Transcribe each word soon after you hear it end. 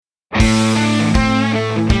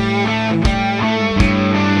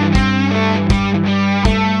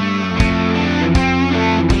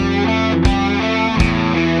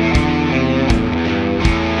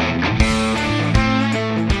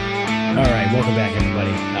Welcome back,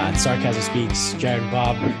 everybody. It's Sarcasm Speaks, Jared and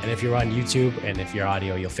Bob. And if you're on YouTube and if you're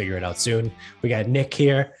audio, you'll figure it out soon. We got Nick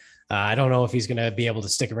here. I don't know if he's going to be able to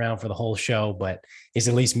stick around for the whole show, but he's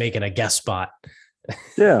at least making a guest spot.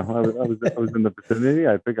 Yeah, I was in the vicinity.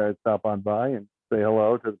 I think I'd stop on by and say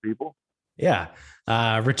hello to the people. Yeah.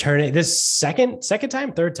 Returning this second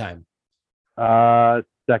time, third time?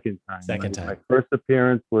 Second time. Second time. My first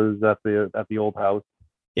appearance was at the old house.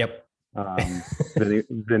 Yep.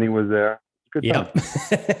 Vinny was there. Good time.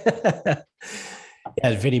 Yep.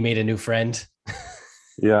 Yeah, Vinny made a new friend.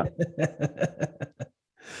 Yeah.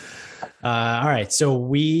 All right.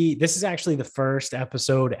 So this is actually the first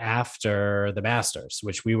episode after the Masters,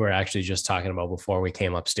 which we were actually just talking about before we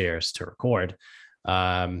came upstairs to record.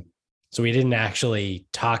 So we didn't actually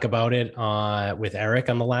talk about it with Eric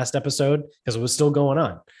on the last episode because it was still going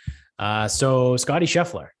on. So Scottie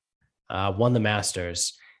Scheffler won the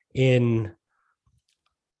Masters in,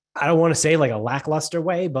 I don't want to say like a lackluster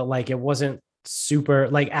way, but like it wasn't super,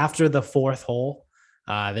 like after the fourth hole,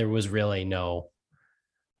 there was really no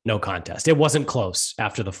contest. It wasn't close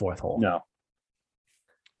after the fourth hole. No.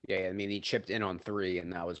 Yeah, I mean, he chipped in on 3,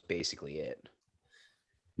 and that was basically it.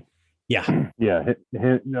 Yeah. Yeah.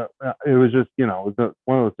 It was just, it was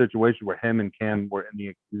one of those situations where him and Cam were in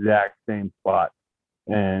the exact same spot.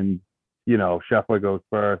 And, Scheffler goes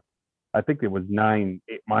first. I think it was -9,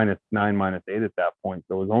 -8 at that point.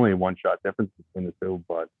 So it was only a one-shot difference between the two.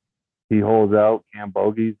 But he holds out, Cam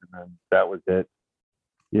bogeys, and then that was it.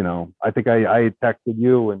 I think I had texted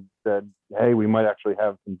you and said, hey, we might actually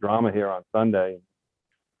have some drama here on Sunday.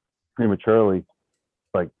 Prematurely,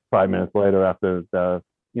 like 5 minutes later, after the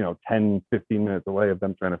 10, 15 minutes away of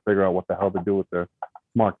them trying to figure out what the hell to do with their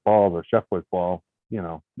marked ball, the Scheffler's ball,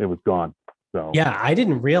 it was gone. So yeah, I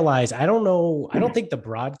didn't realize. I don't know. I don't think the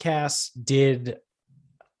broadcast did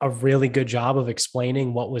a really good job of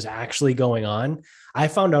explaining what was actually going on. I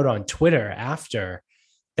found out on Twitter after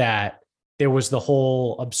that there was the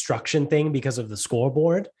whole obstruction thing because of the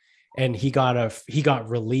scoreboard, and he got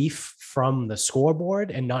relief from the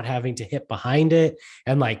scoreboard and not having to hit behind it.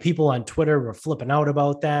 And like people on Twitter were flipping out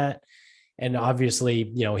about that. And obviously,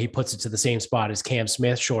 he puts it to the same spot as Cam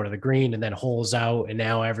Smith, short of the green, and then holes out. And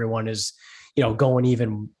now everyone is, going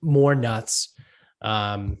even more nuts.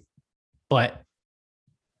 But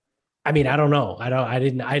I mean, I don't know. I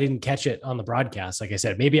didn't catch it on the broadcast. Like I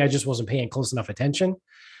said, maybe I just wasn't paying close enough attention.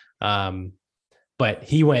 But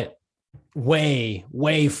he went way,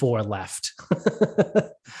 way far left,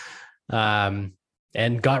 and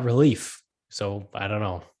got relief. So I don't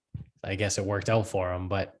know. I guess it worked out for him,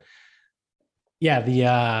 but yeah,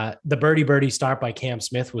 the birdie start by Cam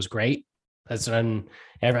Smith was great. That's when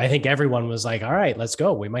I think everyone was like, all right, let's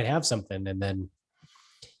go. We might have something. And then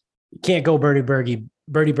you can't go birdie, bogey.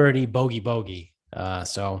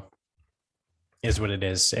 So is what it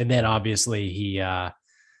is. And then obviously he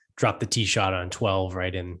dropped the tee shot on 12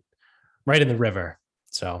 right in the river.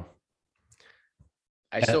 So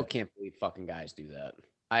I still can't believe fucking guys do that.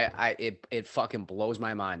 It fucking blows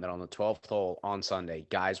my mind that on the 12th hole on Sunday,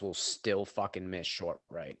 guys will still fucking miss short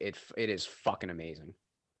right. It is fucking amazing.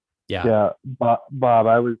 Yeah. Yeah, Bob,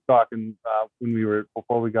 I was talking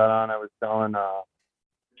before we got on, I was telling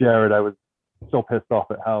Jared I was so pissed off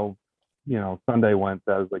at how, Sunday went.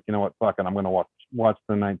 I was like, you know what, fucking, I'm going to watch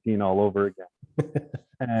the 19 all over again.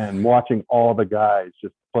 And watching all the guys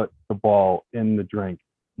just put the ball in the drink,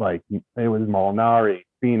 like it was Molinari,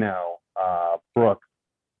 Finau, Brooks,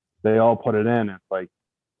 they all put it in. It's like,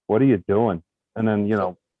 what are you doing? And then,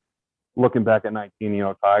 looking back at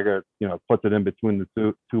 19, Tiger, puts it in between the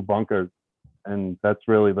two bunkers. And that's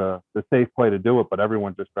really the safe play to do it. But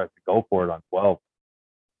everyone just tries to go for it on 12.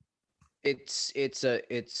 I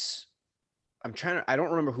don't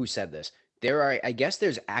remember who said this. I guess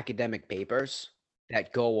there's academic papers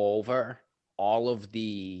that go over all of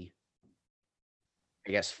the,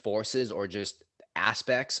 forces or just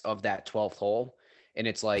aspects of that 12th hole. And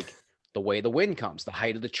it's like the way the wind comes, the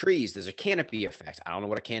height of the trees, there's a canopy effect. I don't know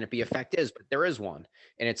what a canopy effect is, but there is one.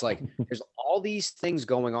 And it's like, there's all these things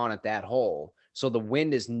going on at that hole. So the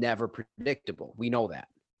wind is never predictable. We know that.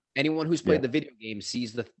 Anyone who's played the video game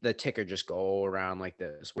sees the ticker just go around like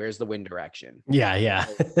this. Where's the wind direction? Yeah.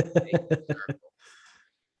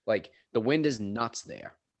 Like the wind is nuts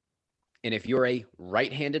there. And if you're a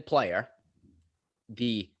right-handed player,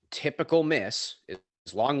 the typical miss is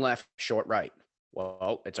long left, short right.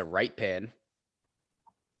 Well, it's a right pin.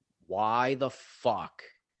 Why the fuck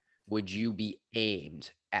would you be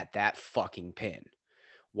aimed at that fucking pin?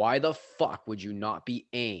 Why the fuck would you not be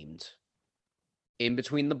aimed in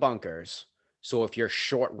between the bunkers? So if you're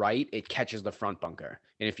short right, it catches the front bunker.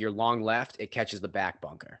 And if you're long left, it catches the back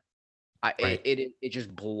bunker. Right. It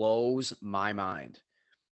just blows my mind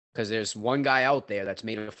because there's one guy out there that's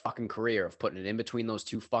made a fucking career of putting it in between those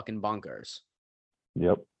two fucking bunkers,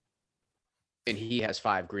 Yep. and he has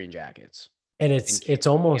 5 green jackets. And And it's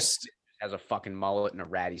almost has a fucking mullet and a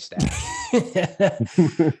ratty stash.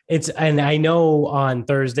 and I know on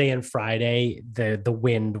Thursday and Friday the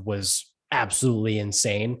wind was absolutely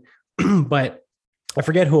insane, but I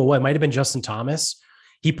forget who it was. It might have been Justin Thomas.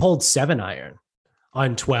 He pulled 7-iron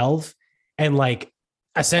on 12, and like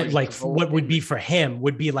I said, like what would be for him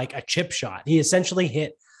would be like a chip shot. He essentially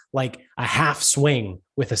hit like a half swing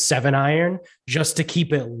with a 7-iron just to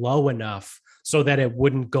keep it low enough so that it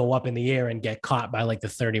wouldn't go up in the air and get caught by like the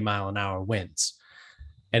 30-mile-an-hour winds.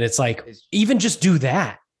 And it's like, even just do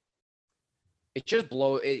that. It just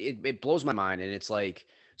it blows my mind. And it's like,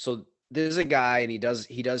 so there's a guy and he does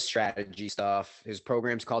strategy stuff. His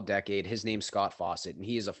program's called Decade. His name's Scott Fawcett, and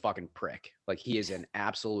he is a fucking prick. Like, he is an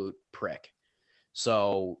absolute prick.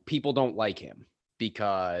 So people don't like him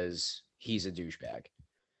because he's a douchebag.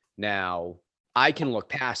 Now, I can look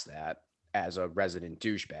past that as a resident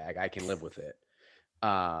douchebag. I can live with it.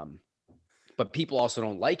 But people also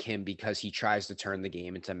don't like him because he tries to turn the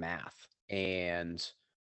game into math. And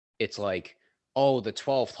it's like, oh, the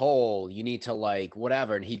 12th hole, you need to like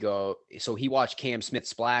whatever. And so he watched Cam Smith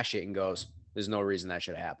splash it and goes, there's no reason that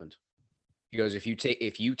should have happened. He goes, if you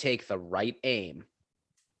take the right aim,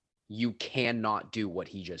 you cannot do what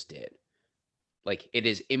he just did. Like, it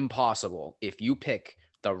is impossible. If you pick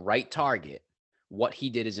the right target, what he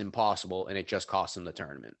did is impossible, and it just cost him the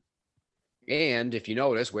tournament. And if you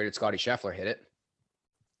notice, where did Scotty Scheffler hit it?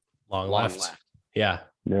 Long left. Yeah.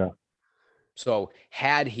 Yeah. So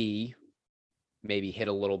had he maybe hit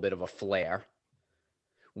a little bit of a flare,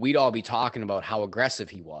 we'd all be talking about how aggressive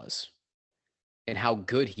he was and how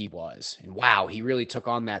good he was. And wow, he really took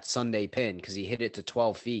on that Sunday pin because he hit it to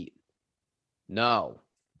 12 feet. No,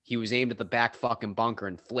 he was aimed at the back fucking bunker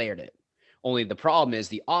and flared it. Only the problem is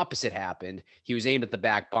the opposite happened. He was aimed at the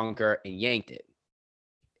back bunker and yanked it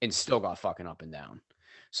and still got fucking up and down.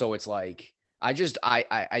 So it's like, I just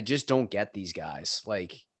don't get these guys.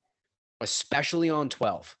 Like, especially on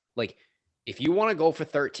 12. Like, if you want to go for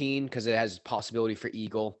 13 because it has possibility for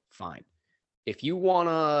eagle, fine. If you want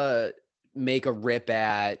to make a rip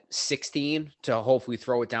at 16 to hopefully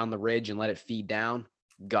throw it down the ridge and let it feed down,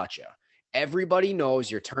 gotcha. Everybody knows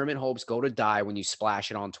your tournament hopes go to die when you splash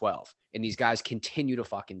it on 12. And these guys continue to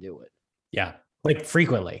fucking do it. Yeah. Like,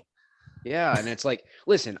 frequently. Yeah. And it's like,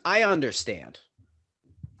 listen, I understand.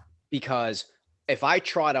 Because if I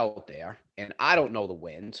trot out there and I don't know the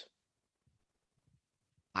wind,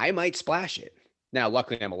 I might splash it. Now,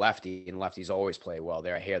 luckily, I'm a lefty, and lefties always play well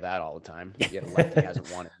there. I hear that all the time. Yet a lefty hasn't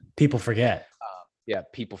won it. People forget. Yeah,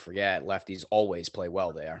 people forget. Lefties always play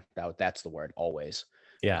well there. That's the word, always.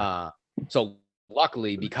 Yeah. So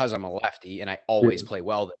luckily, because I'm a lefty and I always play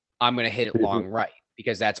well there, I'm going to hit it long right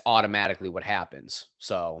because that's automatically what happens.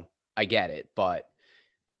 So I get it. But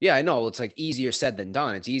yeah, I know it's like easier said than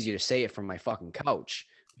done. It's easier to say it from my fucking couch.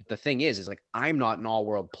 But the thing is like, I'm not an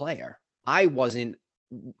all-world player. I wasn't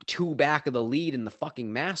 2 back of the lead in the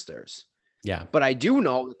fucking Masters. Yeah. But I do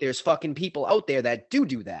know that there's fucking people out there that do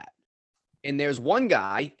that. And there's one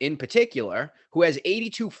guy in particular who has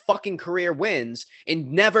 82 fucking career wins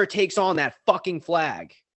and never takes on that fucking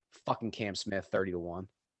flag. Fucking Cam Smith, 30-1.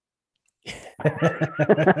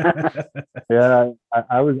 Yeah,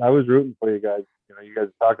 I was rooting for you guys. You know, you guys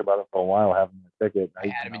talked about it for a while having the ticket. I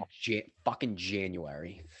had him in fucking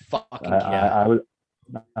January. Fucking I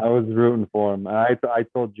was rooting for him. And I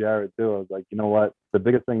told Jared too. I was like, you know what? The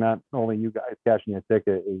biggest thing, not only you guys cashing your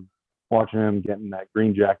ticket, is watching him getting that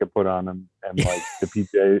green jacket put on him, and like the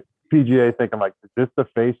PGA thinking like, is this the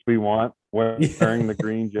face we want wearing the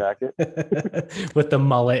green jacket with the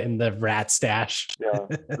mullet and the rat stash?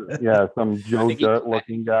 Yeah, some Joe Dirt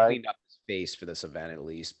looking guy. Cleaned up his face for this event at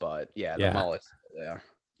least, but yeah, the mullet's there.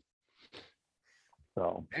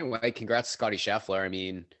 So anyway, congrats to Scotty Scheffler. I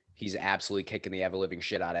mean, he's absolutely kicking the ever-living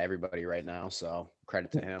shit out of everybody right now, so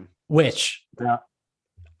credit to him. Which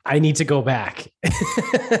I need to go back.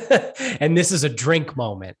 And this is a drink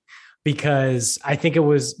moment, because I think it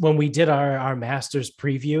was when we did our Masters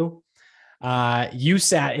preview, you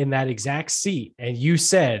sat in that exact seat and you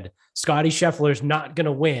said, Scotty Scheffler's not going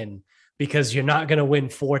to win because you're not going to win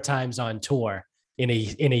 4 times on tour in a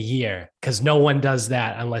year, because no one does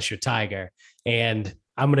that unless you're Tiger. And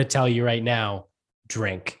I'm going to tell you right now,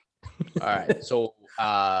 drink. All right. So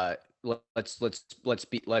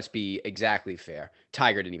let's be exactly fair.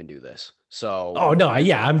 Tiger didn't even do this. So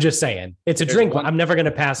I'm just saying it's a drink. I'm never going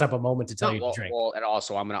to pass up a moment to tell you to drink. Well, and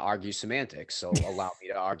also I'm going to argue semantics. So allow me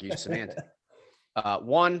to argue semantics.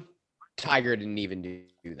 One, Tiger didn't even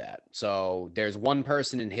do that. So there's one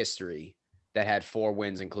person in history that had 4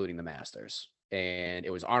 wins, including the Masters, and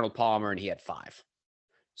it was Arnold Palmer, and he had 5.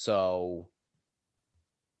 So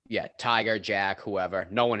yeah, Tiger, Jack, whoever,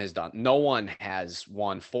 no one has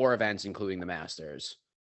won 4 events, including the Masters,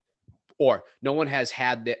 or no one has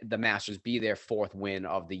had the Masters be their 4th win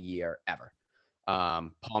of the year ever.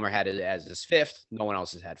 Palmer had it as his 5th. No one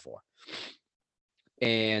else has had 4.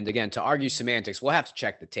 And again, to argue semantics, we'll have to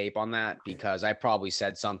check the tape on that, because I probably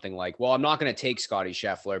said something like, well, I'm not going to take Scotty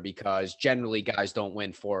Scheffler because generally guys don't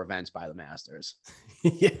win 4 events by the Masters.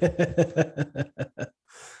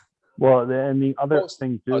 Well, and the other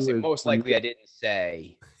thing too is most likely I didn't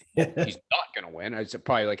say he's not going to win. I was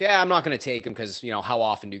probably like, yeah, I'm not going to take him because, how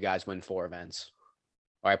often do guys win 4 events?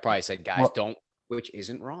 Or I probably said guys don't, which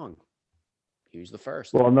isn't wrong. He was the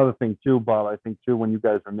first. Well, another thing too, Bob, I think too, when you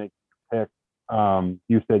guys are making your pick,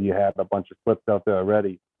 you said you had a bunch of slips out there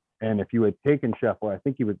already. And if you had taken Scheffler, I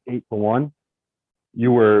think he was 8-1.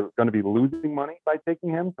 You were going to be losing money by taking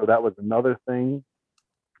him. So that was another thing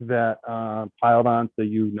that piled on to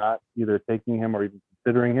you not either taking him or even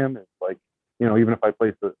considering him. It's like, even if I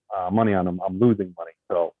place the money on him, I'm losing money.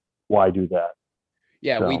 So why do that?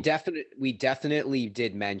 Yeah, so. we definitely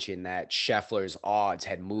did mention that Scheffler's odds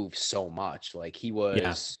had moved so much. Like he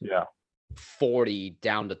was 40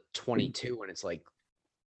 down to 22, and it's like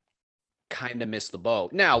kind of missed the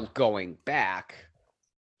boat. Now going back,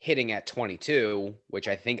 hitting at 22, which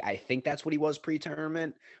I think that's what he was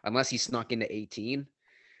pre-tournament, unless he snuck into 18.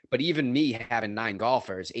 But even me having 9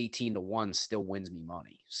 golfers, 18-1 still wins me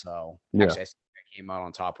money. So actually, I came out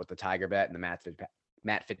on top with the Tiger bet and the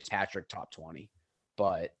Matt Fitzpatrick top 20.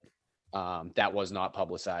 But that was not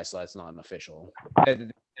publicized, so that's not an official.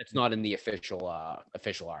 It's not in the official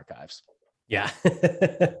archives. Yeah.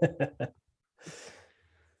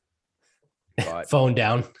 But, phone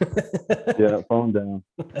down. Yeah, phone down.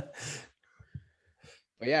 But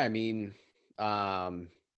yeah, I mean,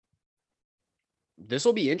 this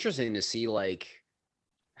will be interesting to see like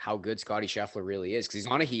how good Scotty Scheffler really is, because he's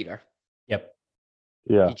on a heater. Yep.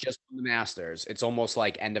 Yeah. He just won the Masters. It's almost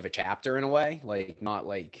like end of a chapter in a way, like not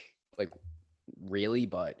like really,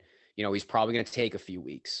 but he's probably going to take a few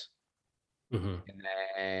weeks. Mm-hmm.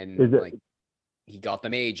 And then he got the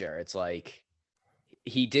major. It's like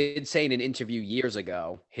he did say in an interview years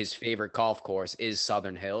ago, his favorite golf course is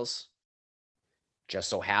Southern Hills. Just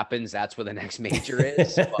so happens that's where the next major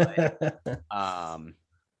is. But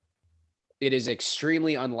it is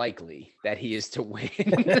extremely unlikely that he is to win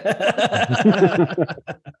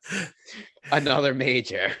another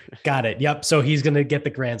major. Got it. Yep. So he's going to get the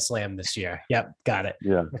Grand Slam this year. Yep. Got it.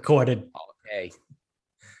 Yeah. Recorded. Okay.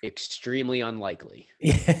 Extremely unlikely.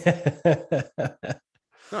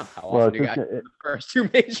 How often do you guys the first 2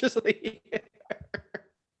 majors of the year?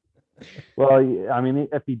 Well, I mean,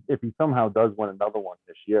 if he somehow does win another one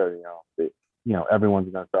this year,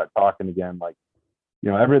 everyone's going to start talking again. Like,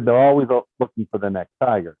 they're always looking for the next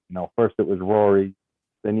Tiger. First it was Rory,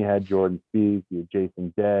 then you had Jordan Spieth, you had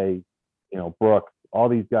Jason Day, Brooks, all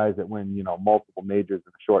these guys that win, multiple majors in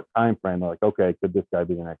a short time frame. They're like, okay, could this guy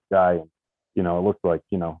be the next guy? And it looks like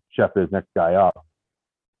Scheffler's next guy up.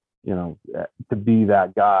 To be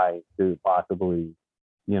that guy to possibly,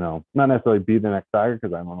 not necessarily be the next Tiger,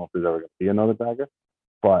 because I don't know if there's ever going to be another Tiger,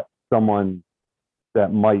 but someone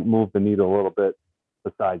that might move the needle a little bit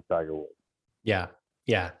besides Tiger Woods. Yeah.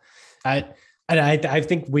 Yeah. I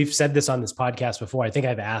think we've said this on this podcast before. I think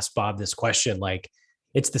I've asked Bob this question, like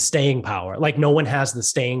it's the staying power. Like no one has the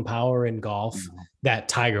staying power in golf that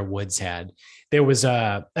Tiger Woods had. There was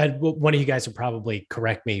one of you guys would probably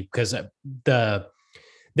correct me, because there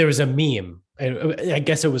was a meme. I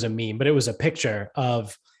guess it was a meme, but it was a picture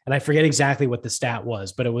of, and I forget exactly what the stat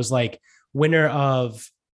was, but it was like winner of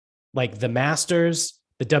like the Masters,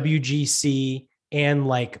 the WGC, and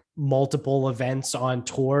like multiple events on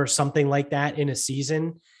tour, something like that in a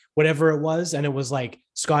season, whatever it was. And it was like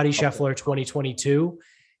Scotty Scheffler 2022.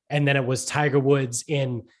 And then it was Tiger Woods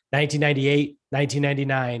in 1998,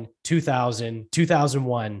 1999, 2000,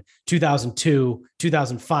 2001, 2002,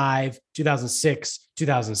 2005, 2006,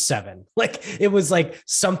 2007. Like it was like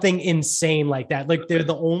something insane like that. Like they're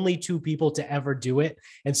the only 2 people to ever do it.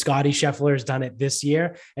 And Scotty Scheffler has done it this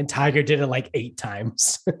year, and Tiger did it like 8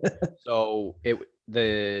 times. So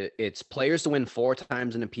it's players to win 4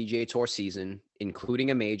 times in a PGA Tour season,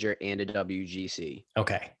 including a major and a WGC.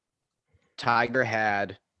 Okay. Tiger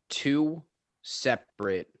had 2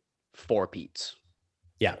 separate 4-peats.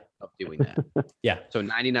 Yeah. Of doing that. Yeah. So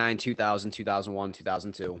 99, 2000, 2001,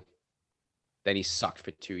 2002. Then he sucked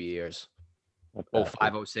for 2 years.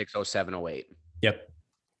 05, 06, 07, 08. Yep.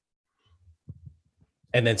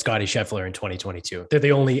 and then Scotty Scheffler in 2022. They're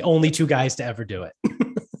the only two guys to ever do it.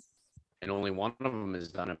 And only one of them has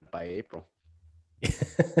done it by April.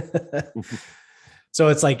 So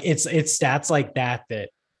it's like it's stats like that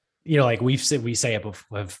like we say it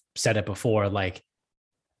before, have said it before, like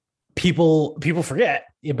people forget,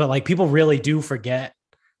 but like people really do forget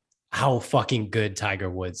how fucking good Tiger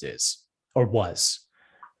Woods is or was.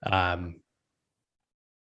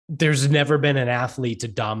 There's never been an athlete to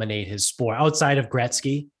dominate his sport outside of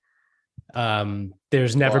Gretzky.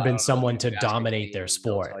 There's never been someone to dominate their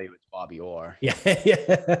sport. I'll tell you it's Bobby Orr. Yeah.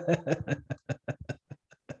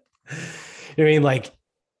 I mean, like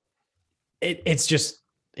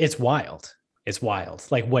it's wild. It's wild.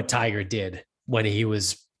 Like what Tiger did when he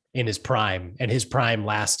was in his prime, and his prime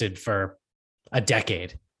lasted for a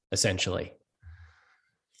decade, essentially.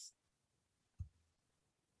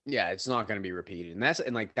 Yeah, it's not going to be repeated. And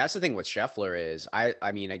that's the thing with Scheffler is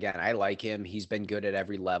I mean, again, I like him. He's been good at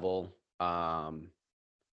every level. I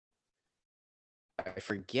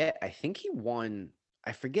forget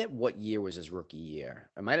what year was his rookie year.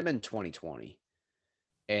 It might have been 2020.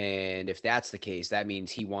 And if that's the case, that means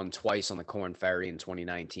he won twice on the Corn Ferry in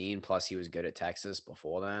 2019. Plus he was good at Texas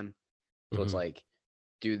before then. So It's like,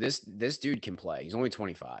 dude, this dude can play. He's only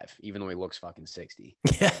 25, even though he looks fucking 60.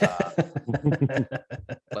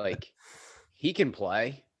 Like he can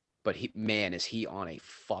play, but is he on a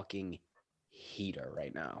fucking heater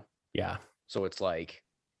right now? Yeah. So it's like,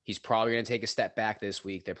 he's probably going to take a step back this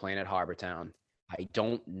week. They're playing at Harbortown. I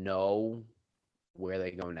don't know where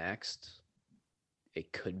they go next.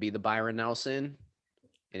 It could be the Byron Nelson.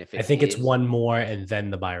 And if I think it's one more and then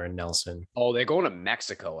the Byron Nelson. Oh, they're going to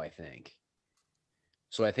Mexico, I think.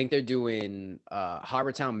 So I think they're doing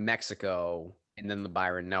Harbortown, Mexico, and then the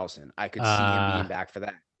Byron Nelson. I could see him being back for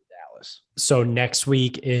that in Dallas. So next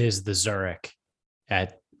week is the Zurich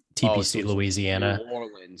at TPC, Louisiana. New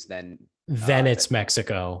Orleans, then it's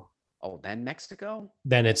Mexico. Oh, then Mexico?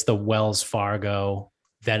 Then it's the Wells Fargo.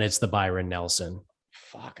 Then it's the Byron Nelson.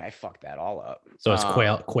 Fuck, I fucked that all up. So it's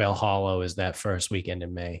Quail Hollow is that first weekend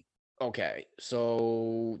in May. Okay,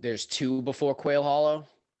 so there's 2 before Quail Hollow?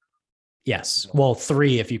 Yes. Well,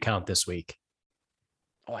 3 if you count this week.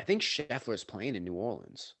 Oh, I think Scheffler's playing in New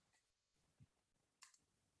Orleans.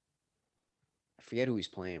 I forget who he's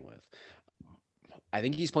playing with. I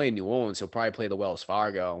think he's playing New Orleans. He'll probably play the Wells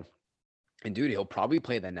Fargo. And dude, he'll probably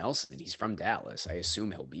play the Nelson. He's from Dallas. I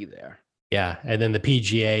assume he'll be there. Yeah. And then the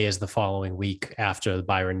PGA is the following week after the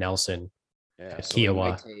Byron Nelson. Yeah. At So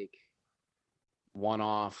Kiowa. take one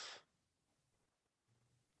off,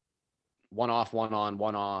 one on,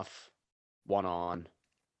 one off, one on.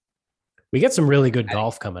 We get some really good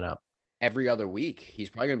golf coming up. Every other week. He's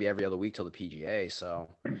probably going to be every other week till the PGA. So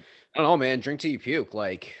I don't know, man. Drink till you puke.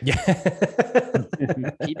 Like, yeah.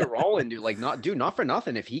 keep it rolling, dude. Like, not for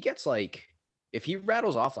nothing. If he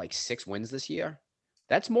rattles off like 6 wins this year,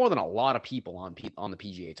 that's more than a lot of people on the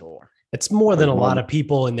PGA Tour. It's more than a lot of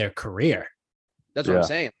people in their career. That's what I'm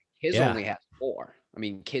saying. His only has 4. I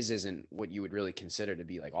mean, Kiz isn't what you would really consider to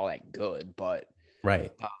be like all that good, but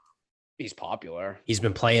right. He's popular. He's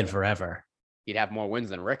been playing forever. He'd have more wins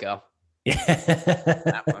than Rico. Yeah.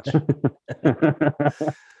 That much.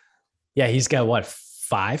 Yeah, he's got what,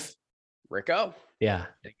 5? Rico? Yeah.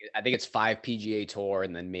 I think it's 5 PGA Tour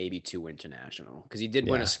and then maybe 2 international. Because he did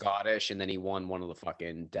win a Scottish and then he won one of the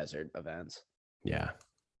fucking desert events. Yeah.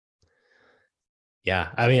 Yeah.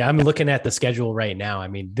 I mean, I'm looking at the schedule right now. I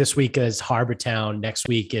mean, this week is Harbortown. Next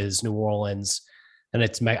week is New Orleans. And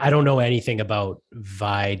I don't know anything about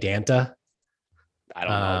Vidanta. I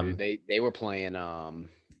don't know, dude. They were playing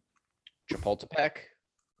Chapultepec.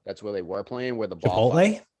 That's where they were playing, where the ball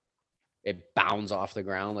it bounds off the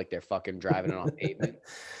ground like they're fucking driving it on pavement.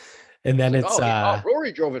 And then it's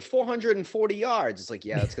Rory drove it 440 yards. It's like,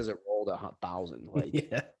 yeah, that's because it rolled 1,000. Like,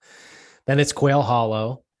 yeah. Then it's Quail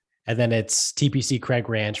Hollow, and then it's TPC Craig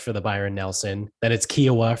Ranch for the Byron Nelson. Then it's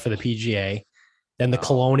Kiowa for the PGA. Then the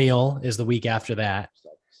Colonial is the week after that.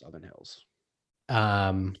 Southern Hills.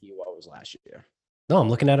 Kiowa was last year. No, I'm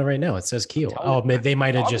looking at it right now. It says Kiowa. Oh, they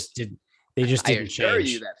might have just did. They just didn't change. I assure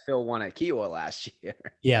you that Phil won at Kiowa last year.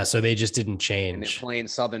 Yeah, so they just didn't change. And they're playing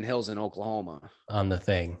Southern Hills in Oklahoma on the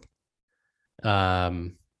thing.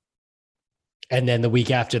 And then the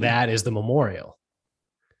week after that is the Memorial.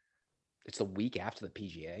 It's the week after the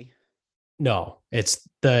PGA. No, it's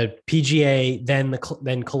the PGA,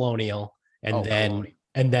 then Colonial, and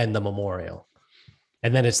then the Memorial,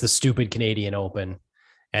 and then it's the stupid Canadian Open,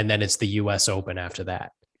 and then it's the U.S. Open after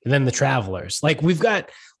that. And then the Travelers. Like we've got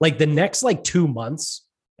like the next 2 months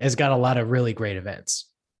has got a lot of really great events.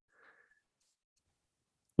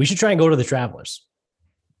 We should try and go to the Travelers.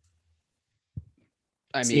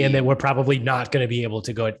 I Seeing that mean, we're probably not going to be able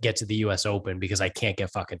to get to the US Open because I can't get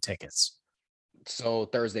fucking tickets so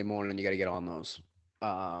Thursday morning, you got to get on those.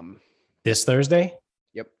 Um, this Thursday.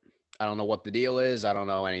 yep. I don't know what the deal is. I don't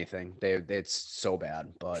know anything. It's so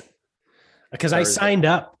bad, but Because I Thursday. signed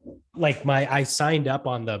up, I signed up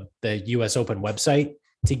on the US Open website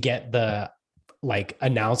to get the like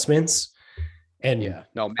announcements, and Yeah,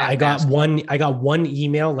 no, I got one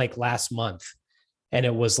email like last month, and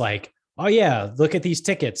it was like, oh yeah, look at these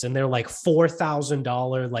tickets, and they're like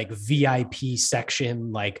 $4,000 like VIP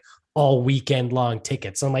section, like all weekend long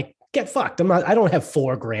tickets. I'm like, get fucked. I don't have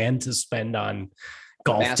 $4,000 to spend on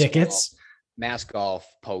golf tickets. Mass Golf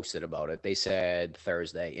posted about it. They said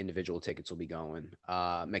Thursday individual tickets will be going.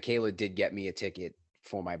 Michaela did get me a ticket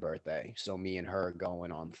for my birthday, so me and her are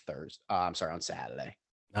going on Thursday. I'm sorry, on Saturday.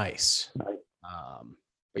 Nice.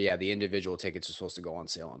 But yeah, the individual tickets are supposed to go on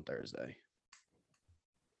sale on Thursday.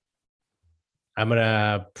 I'm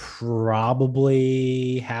gonna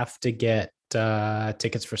probably have to get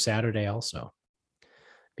tickets for Saturday also,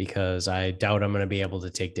 because I doubt I'm gonna be able to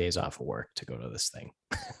take days off of work to go to this thing.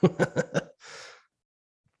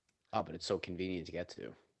 Oh, but it's so convenient to get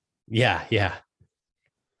to. Yeah.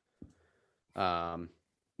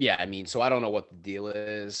 Yeah, I mean, so I don't know what the deal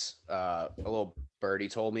is. A little birdie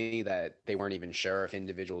told me that they weren't even sure if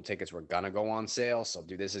individual tickets were gonna go on sale. So,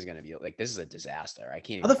 dude, this is gonna be like, this is a disaster. I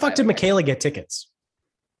can't. How the fuck did Michaela get tickets?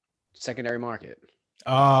 Secondary market.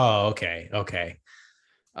 Oh, okay.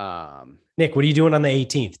 Nick, what are you doing on the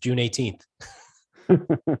 18th, June 18th?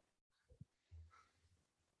 I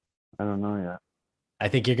don't know yet. I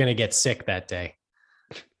think you're gonna get sick that day.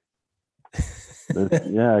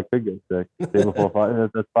 Yeah, I could get sick. Day before Father's,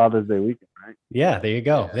 that's Father's Day weekend, right? Yeah, there you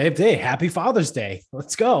go. Yeah. Hey, happy Father's Day.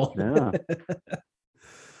 Let's go. Yeah.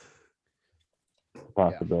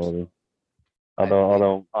 Possibility.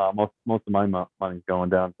 Although most of my money's going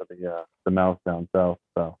down to the mouse down south,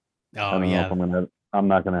 so I don't know if I'm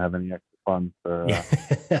not gonna have any extra funds for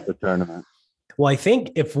the tournament. Well, I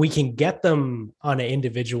think if we can get them on an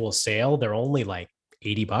individual sale, they're only like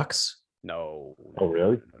 $80. No. Oh,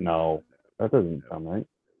 really? No, that doesn't sound right.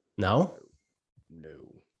 No? No.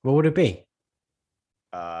 What would it be?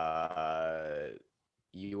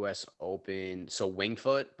 US Open. So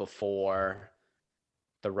Wingfoot before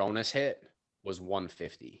the Ronas hit was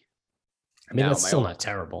 150. I mean, that's still not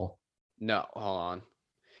terrible. No, hold on.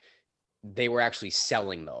 They were actually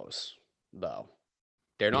selling those, though.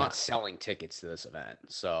 They're not selling tickets to this event,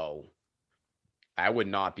 so I would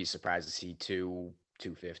not be surprised to see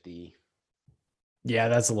 250. Yeah,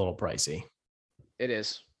 that's a little pricey. It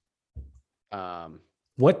is.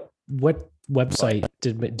 What website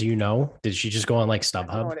do you know? Did she just go on like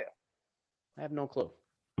StubHub? I have no clue.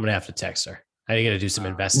 I'm gonna have to text her. I got to do some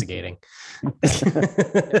investigating. I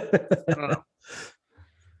don't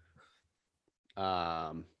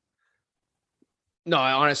know. No,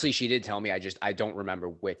 honestly, she did tell me. I don't remember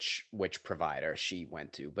which provider she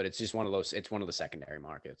went to, but it's just one of those. It's one of the secondary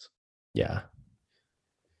markets. Yeah.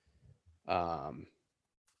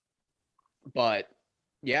 But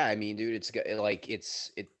yeah, I mean, dude, this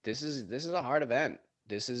is a hard event.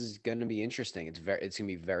 This is going to be interesting. It's going to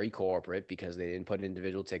be very corporate because they didn't put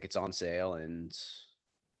individual tickets on sale, and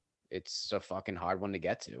it's a fucking hard one to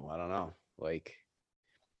get to. I don't know. Like,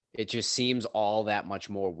 it just seems all that much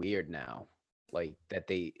more weird now. Like that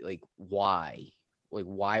why? Like,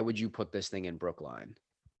 why would you put this thing in Brookline?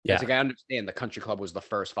 Yeah. It's like, I understand the country club was the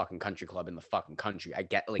first fucking country club in the fucking country. I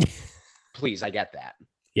get please, I get that.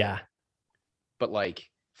 Yeah. But like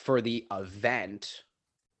for the event,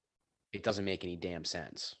 it doesn't make any damn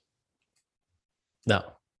sense. No.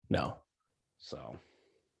 So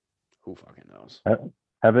who fucking knows?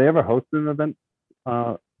 Have they ever hosted an event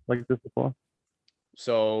like this before?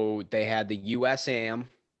 So they had the USAM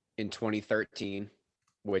in 2013,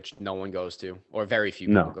 which no one goes to, or very few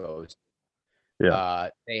people goes. Yeah.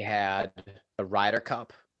 They had the Ryder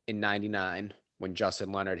Cup in '99 when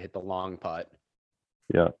Justin Leonard hit the long putt.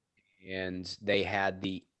 Yeah. And they had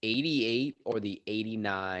the 88 or the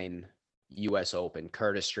 89 US Open.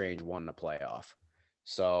 Curtis Strange won the playoff.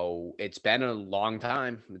 So it's been a long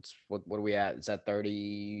time. It's what are we at? Is that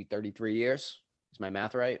 33 years? Is my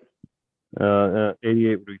math right? 88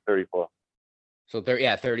 would be 34. So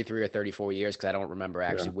 33 or 34 years, because I don't remember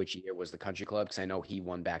actually which year was the country club, because I know he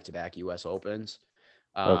won back-to-back US Opens.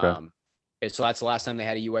 Okay. And so that's the last time they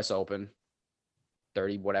had a US Open,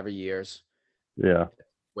 30 whatever years. Yeah.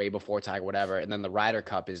 Way before Tiger, whatever. And then the Ryder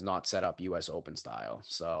Cup is not set up US Open style.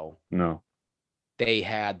 So no, they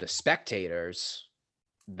had the spectators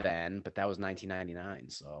then, but that was 1999.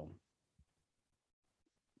 So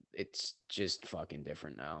it's just fucking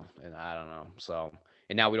different now. And I don't know. So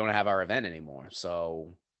And now we don't have our event anymore.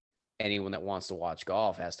 So anyone that wants to watch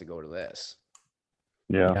golf has to go to this.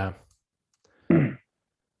 Yeah.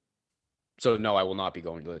 So no, I will not be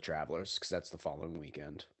going to the Travelers because that's the following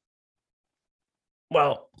weekend.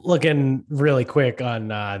 Well, looking really quick on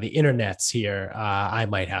the internets here, I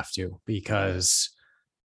might have to, because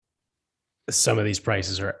some of these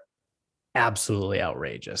prices are absolutely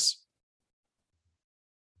outrageous.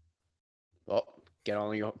 Well, get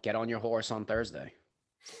on your horse on Thursday.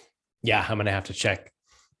 Yeah, I'm gonna have to check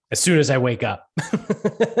as soon as I wake up.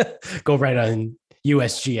 Go right on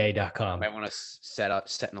usga.com. Might want to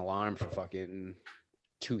set an alarm for fucking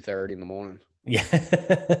 2:30 in the morning. Yeah.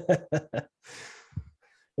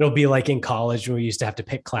 It'll be like in college when we used to have to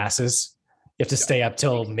pick classes. You have to stay up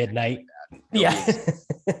till midnight. Yeah.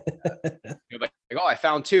 You're like, oh, I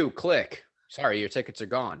found 2. Click. Sorry, your tickets are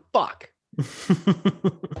gone. Fuck.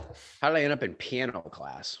 How did I end up in piano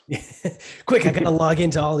class? Quick, I gotta log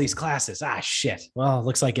into all these classes. Ah, shit. Well, it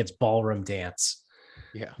looks like it's ballroom dance.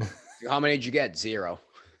 Yeah. How many did you get? 0.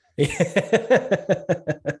 Yeah.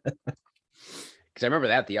 Because I remember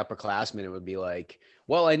that the upperclassmen, it would be like,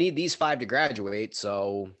 well, I need these 5 to graduate.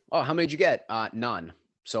 So, oh, how many did you get? None.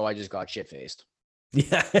 So I just got shit faced.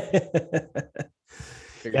 Yeah.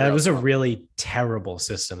 Yeah, it was a really terrible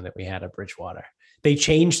system that we had at Bridgewater. They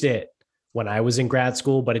changed it when I was in grad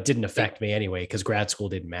school, but it didn't affect me anyway because grad school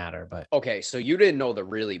didn't matter. But okay, so you didn't know the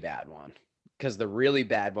really bad one, because the really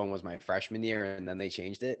bad one was my freshman year, and then they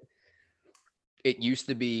changed it. It used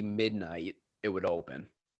to be midnight, it would open,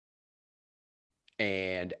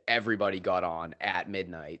 and everybody got on at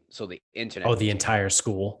midnight. So the internet. Oh, the entire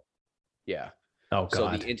school. Yeah. Oh God.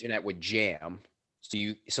 So the internet would jam.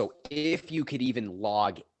 So if you could even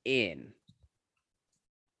log in,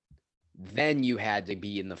 then you had to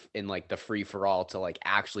be in like the free for all to like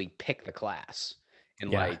actually pick the class.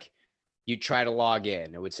 And like you try to log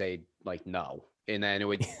in, it would say like no. And then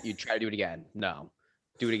you'd try to do it again. No.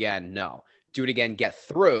 Do it again. No. Do it again, get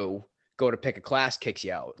through, go to pick a class, kicks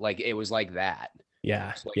you out. Like it was like that.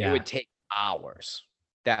 Yeah. So, like, it would take hours.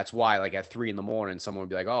 That's why, like at 3 a.m, someone would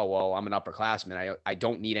be like, "Oh, well, I'm an upperclassman. I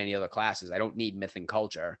don't need any other classes. I don't need myth and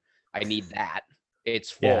culture. I need that.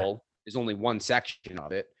 It's full. Yeah. There's only one section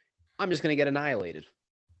of it. I'm just gonna get annihilated."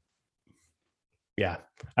 Yeah.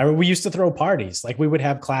 I mean, we used to throw parties. Like we would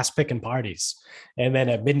have class picking parties. And then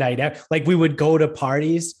at midnight, like we would go to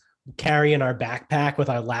parties carrying our backpack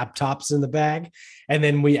with our laptops in the bag. And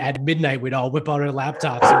then at midnight, we'd all whip out our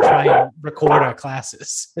laptops and try and record our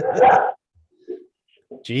classes.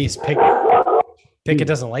 Jeez, Pickett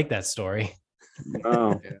doesn't like that story.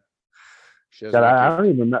 No. Yeah. God, I don't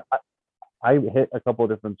even know. I hit a couple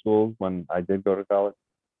of different schools when I did go to college.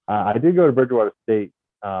 I did go to Bridgewater State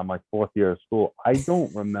my 4th year of school. I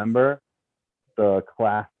don't remember the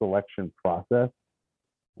class selection process.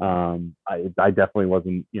 I definitely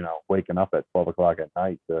wasn't, waking up at 12 o'clock at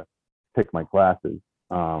night to pick my classes.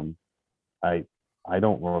 I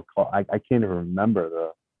don't recall. I can't even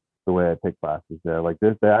remember the way I picked classes there. Like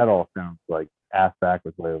that all sounds like ass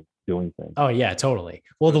backwards way of doing things. Oh yeah, totally.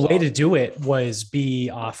 Well, the way to do it was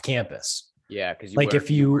be off campus. Yeah, because like if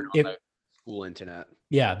school internet.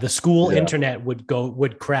 Yeah, the school internet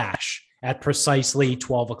would crash at precisely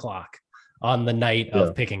 12 o'clock on the night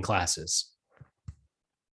of picking classes.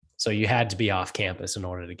 So you had to be off campus in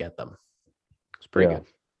order to get them. It's pretty good.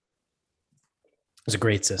 It was a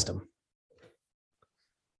great system.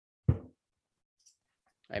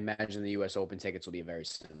 I imagine the US Open tickets will be a very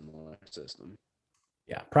similar system.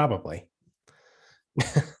 Yeah, probably.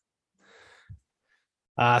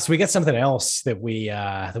 So we got something else that we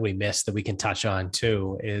missed that we can touch on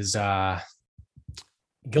too is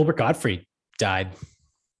Gilbert Gottfried died.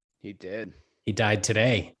 He did. He died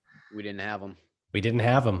today. We didn't have him. We didn't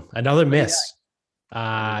have him. Another miss.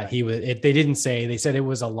 They didn't say. They said it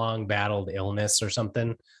was a long battled illness or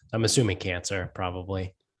something. I'm assuming cancer,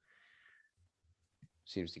 probably.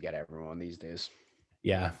 Seems to get everyone these days.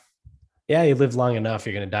 Yeah. Yeah, you live long enough,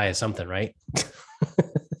 you're going to die of something, right? I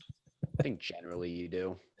think generally you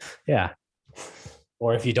do. Yeah.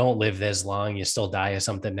 Or if you don't live this long, you still die of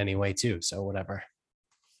something anyway, too. So whatever.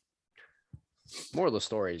 Moral of the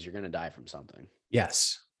story is you're going to die from something.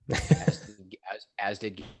 Yes. as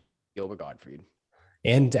did Gilbert Gottfried.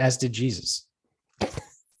 And as did Jesus.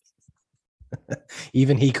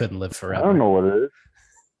 Even he couldn't live forever. I don't know what it is.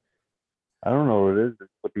 I don't know what it is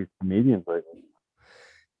with these comedians lately.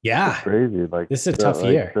 Yeah. It's crazy. Like this is a tough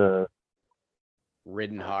year.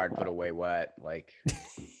 Ridden hard, put away wet. Like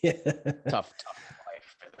tough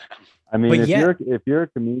life for them. I mean, if you're a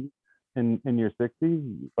comedian in your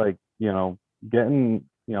 60s, like, getting,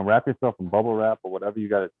 wrap yourself in bubble wrap or whatever you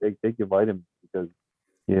got to take your vitamins, because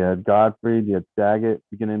You had Godfrey, you had Saget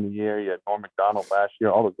beginning of the year, you had Norm Macdonald last year.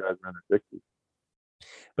 All those guys were in their 60s.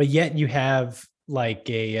 But yet you have like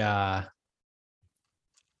a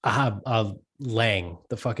Lang.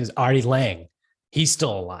 The fuck is Artie Lang? He's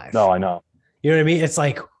still alive. No, I know. You know what I mean? It's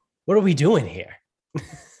like, what are we doing here?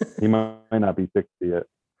 He might not be 60 yet.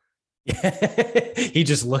 He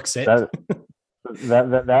just looks it.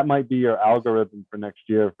 That might be your algorithm for next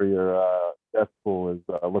year for your death pool is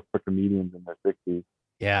look for comedians in their 60s.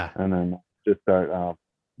 Yeah. And then just start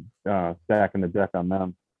stacking the deck on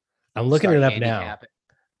them. I'm looking Start it up handicapping.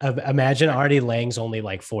 now. Imagine Artie Lang's only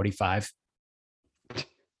like 45.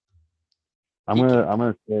 I'm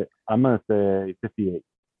gonna say 58.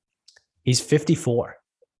 He's 54.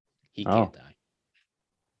 He can't die.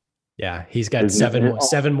 Yeah, he's got Isn't it-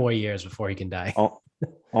 seven more years before he can die.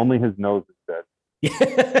 Only his nose is dead.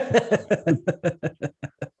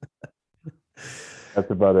 That's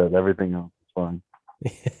about it. Everything else is fine.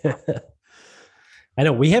 I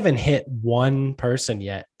know we haven't hit one person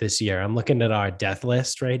yet this year. I'm looking at our death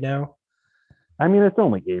list right now. I mean, it's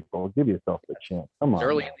only April. Give yourself a chance. Come It's on.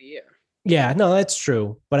 early man. in the year. Yeah, no, that's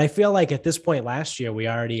true. But I feel like at this point last year, we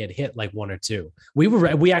already had hit like one or two.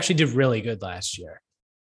 We actually did really good last year.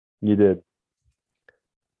 You did.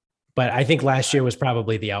 But I think last year was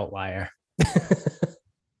probably the outlier.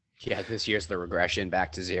 Yeah, this year's the regression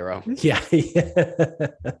back to zero. Yeah.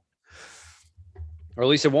 Or at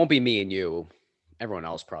least it won't be me and you. Everyone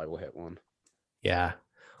else probably will hit one. Yeah.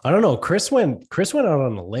 I don't know. Chris went out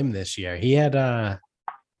on a limb this year. He had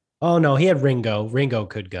oh no, he had Ringo. Ringo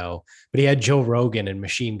could go, but he had Joe Rogan and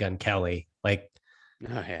Machine Gun Kelly. Like,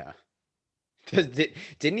 Oh yeah.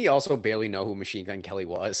 Didn't he also barely know who Machine Gun Kelly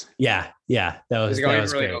was? yeah, that was, I that don't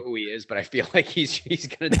was really great. know who he is, but I feel like he's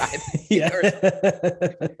gonna die. Yeah.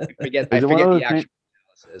 I forget Is it one the of those actual things-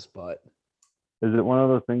 analysis, but Is it one of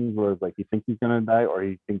those things where it's like he thinks he's gonna die or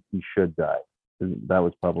he thinks he should die? That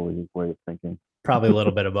was probably his way of thinking. Probably a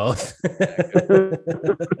little bit of both.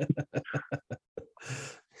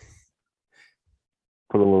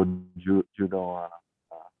 Put a little judo on him,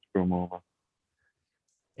 screw him over.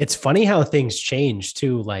 It's funny how things change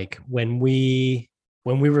too. Like when we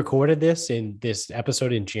recorded this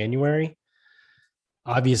episode in January,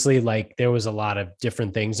 obviously like there was a lot of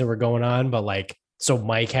different things that were going on, but like so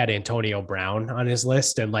Mike had Antonio Brown on his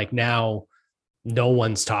list, and like now no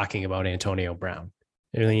one's talking about Antonio Brown.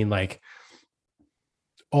 I mean, like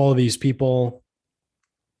all of these people,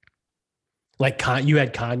 like you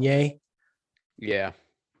had Kanye, yeah.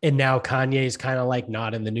 and now Kanye is kind of like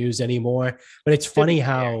not in the news anymore. But it's funny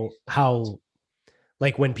how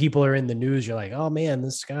like when people are in the news, you're like, oh man,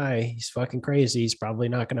 this guy, he's fucking crazy. He's probably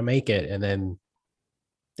not going to make it, and then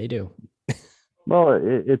they do. Well,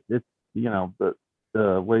 it's you know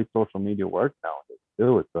the way social media works nowadays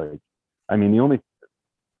too. It's like, I mean, the only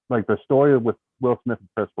like the story with Will Smith and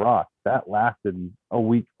Chris Rock that lasted a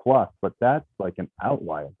week plus, but that's like an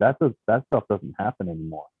outlier. That stuff doesn't happen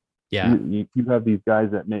anymore. Yeah, You have these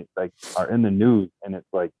guys that are in the news and it's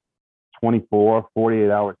like 24, 48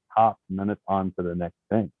 hours tops, and then it's on to the next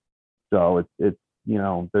thing. So it's you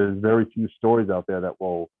know, there's very few stories out there that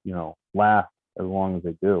will, you know, last as long as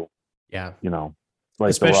they do. yeah. You know, like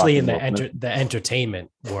Especially in The Rock and Will Smith. the entertainment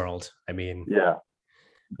world. I mean, Yeah,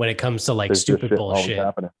 when it comes to like there's just stupid always bullshit,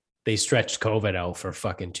 happening. they stretched COVID out for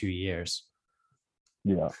fucking 2 years.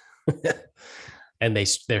 Yeah, And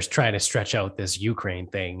they're trying to stretch out this Ukraine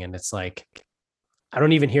thing, and it's like I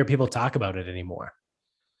don't even hear people talk about it anymore.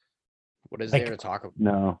 What is Like- there to talk about?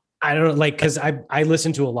 no, I don't like because I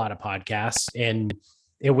listen to a lot of podcasts, and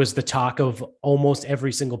it was the talk of almost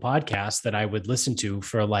every single podcast that I would listen to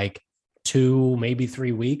for like 2, maybe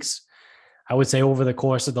 3 weeks. I would say over the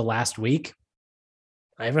course of the last week,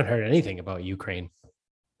 I haven't heard anything about Ukraine.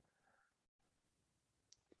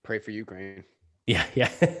 Pray for Ukraine. Yeah, yeah.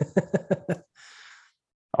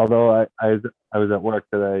 although I was at work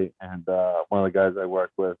today and one of the guys I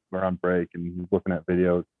work with, we're on break and he's looking at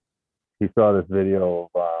videos. He saw this video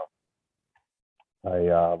of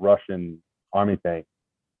a Russian army tank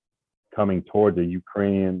coming towards the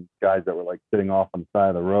Ukrainian guys that were like sitting off on the side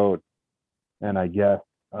of the road. And I guess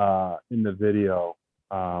in the video,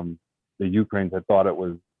 the Ukrainians had thought it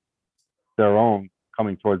was their own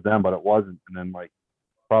coming towards them, but it wasn't. And then like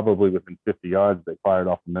probably within 50 yards, they fired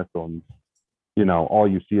off a missile, and you know, all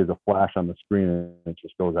you see is a flash on the screen and it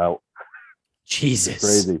just goes out. Jesus.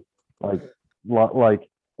 Crazy.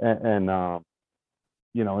 And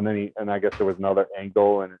you know, and then I guess there was another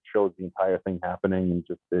angle and it shows the entire thing happening, and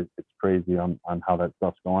just it's crazy on how that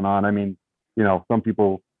stuff's going on. I mean, you know, some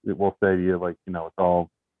people will say to you like, you know, it's all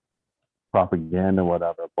propaganda or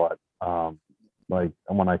whatever, but like,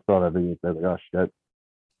 and when I saw that video, I was like, oh shit,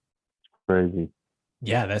 crazy.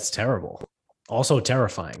 Yeah, that's terrible. Also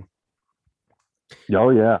terrifying. Oh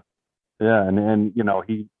yeah, yeah, and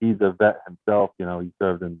he's a vet himself. He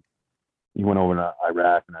went over to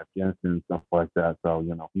Iraq and Afghanistan and stuff like that. So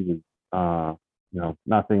he was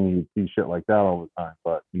not saying you see shit like that all the time,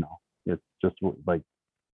 but it's just like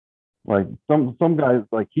some guys,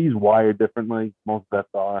 like, he's wired differently. Most vets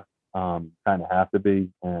are, kind of have to be,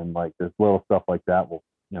 and like there's little stuff like that will,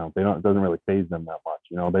 it doesn't really phase them that much.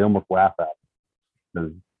 They almost laugh at it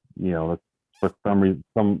because for some reason,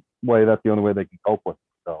 some way, that's the only way they can cope with it.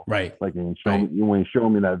 So Right. like when you show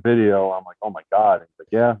me that video, I'm like, oh my god. It's like,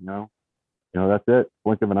 yeah, that's it.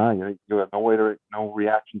 Blink of an eye. You have no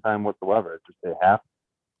reaction time whatsoever. It's just, it happens.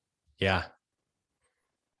 Yeah.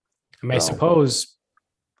 I suppose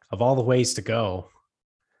of all the ways to go,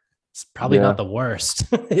 it's probably not the worst.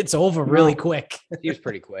 It's over really quick. He was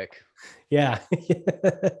pretty quick. Yeah.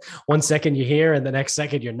 1 second you're here and the next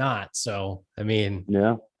second you're not. So, I mean,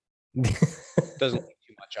 yeah. Doesn't leave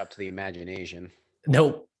too much up to the imagination.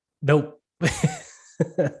 Nope.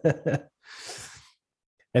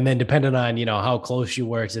 And then depending on, how close you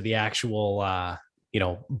were to the actual,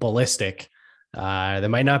 ballistic, there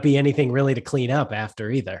might not be anything really to clean up after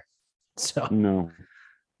either. So no.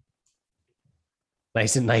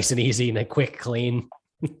 Nice and easy and a quick clean.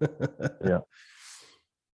 Yeah.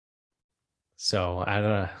 So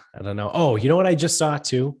I don't know. Oh, you know what I just saw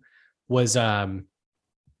too was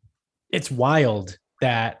it's wild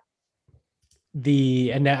that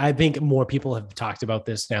and I think more people have talked about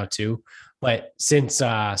this now too, but since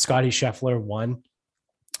Scotty Scheffler won,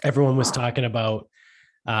 everyone was talking about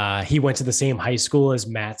he went to the same high school as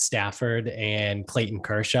Matt Stafford and Clayton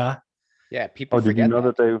Kershaw. Yeah, people forget. Did you know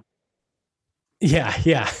that they?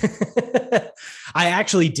 Yeah. I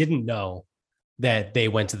actually didn't know that they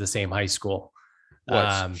went to the same high school.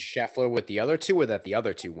 Scheffler with the other two, or that the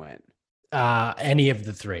other two went? Any of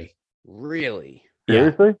the three. Really?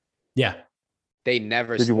 Seriously? Yeah. They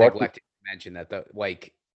never neglected to mention that the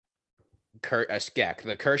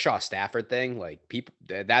Kershaw Stafford thing, like, people,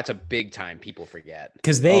 that's a big time people forget.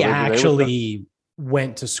 Because they actually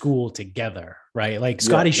went to school together, right? Like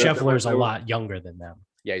Scotty Scheffler's a lot younger than them.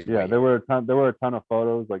 Yeah, there were a ton of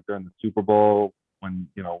photos, like during the Super Bowl when,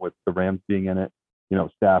 with the Rams being in it,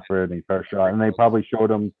 Stafford and Kershaw, and they probably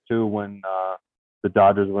showed them too when the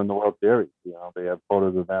Dodgers were in the World Series. They have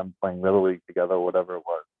photos of them playing Little League together, or whatever it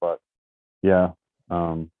was. But yeah,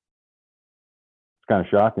 it's kind of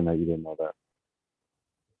shocking that you didn't know that.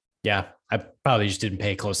 Yeah, I probably just didn't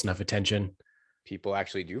pay close enough attention. People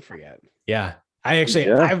actually do forget. Yeah. I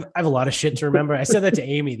have a lot of shit to remember. I said that to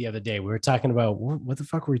Amy the other day. We were talking about what the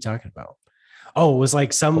fuck were we talking about? Oh, it was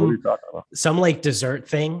like some like dessert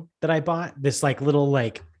thing that I bought. This like little,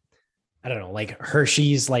 like, I don't know, like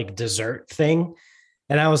Hershey's like dessert thing.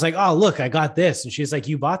 And I was like, oh, look, I got this. And she's like,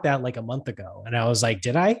 you bought that like a month ago. And I was like,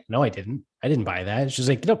 did I? No, I didn't. I didn't buy that. And she's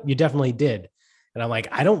like, nope, you definitely did. And I'm like,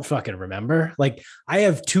 I don't fucking remember. Like, I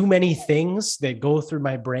have too many things that go through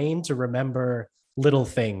my brain to remember little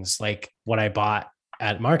things like what I bought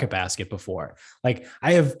at Market Basket before. Like,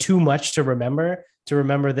 I have too much to remember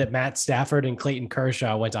that Matt Stafford and Clayton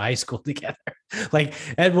Kershaw went to high school together. Like,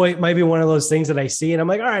 it might be one of those things that I see and I'm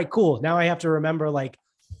like, all right, cool. Now I have to remember like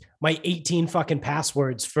my 18 fucking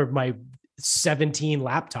passwords for my 17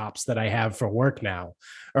 laptops that I have for work now,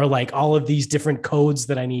 or like all of these different codes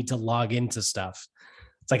that I need to log into stuff.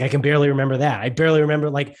 It's like, I can barely remember that. I barely remember,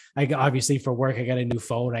 like, obviously for work, I got a new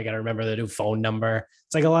phone. I got to remember the new phone number.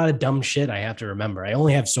 It's like a lot of dumb shit I have to remember. I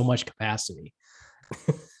only have so much capacity.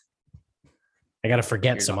 I got to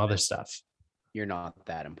forget some other stuff. You're not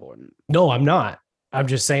that important. No, I'm not. I'm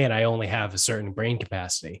just saying I only have a certain brain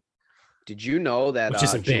capacity. Did you know that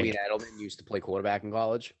Julian Edelman used to play quarterback in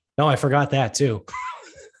college? No, I forgot that too.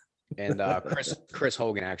 And Chris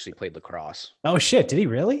Hogan actually played lacrosse. Oh shit, did he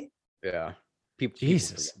really? Yeah.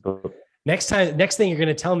 Jesus. Next thing you're going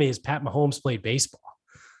to tell me is Pat Mahomes played baseball.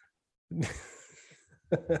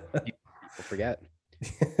 People forget.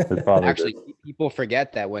 Actually, people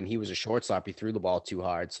forget that when he was a shortstop, he threw the ball too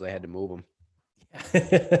hard, so they had to move him.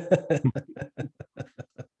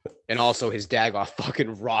 And also, his dad got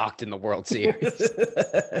fucking rocked in the World Series.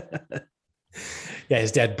 Yeah,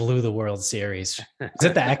 his dad blew the World Series. Is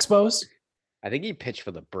it the Expos? I think he pitched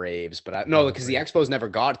for the Braves, but no, because the Expos never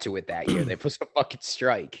got to it that year. They put a fucking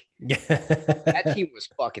strike. Yeah, that team was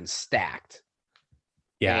fucking stacked.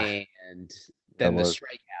 Yeah, and then the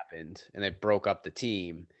strike happened, and they broke up the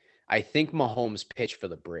team. I think Mahomes pitched for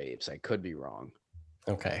the Braves. I could be wrong.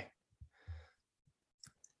 Okay.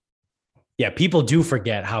 Yeah, people do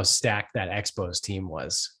forget how stacked that Expos team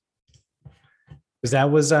was. Because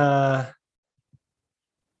that was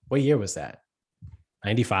What year was that?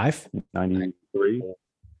 95? 93.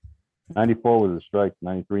 94 was a strike.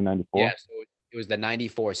 93, 94. Yeah, so it was the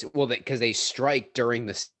 94. Well, because they strike during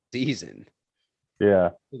the season. Yeah.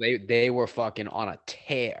 They were fucking on a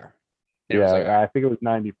tear. And it Yeah, was like, I think it was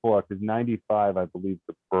 94 because 95, I believe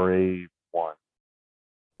the Braves won.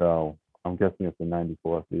 So I'm guessing it's the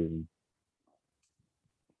 94 season.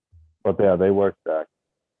 But yeah, they were stacked.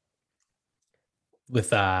 With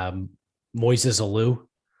Moises Alou.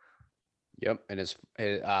 yep. And his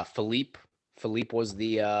Philippe was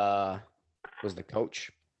the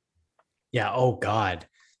coach. Yeah. Oh God.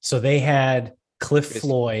 So they had Cliff It's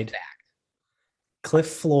Floyd,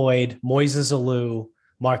 Moises Alou,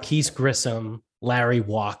 Marquise Grissom, Larry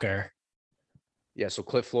Walker. Yeah, so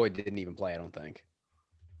Cliff Floyd didn't even play, I don't think.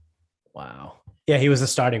 Wow. Yeah, he was a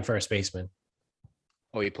starting first baseman.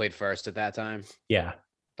 Oh, he played first at that time? Yeah.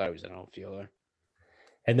 Thought he was an outfielder.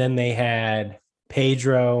 And then they had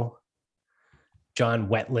Pedro, John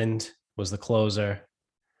Wetland was the closer.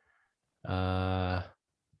 The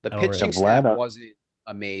don't pitching really- staff Vlad- wasn't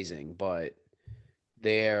amazing, but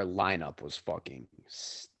their lineup was fucking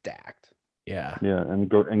stacked. Yeah. Yeah, and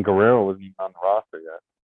Guerrero wasn't even on the roster yet.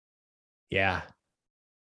 Yeah.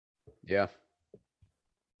 Yeah.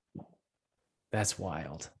 That's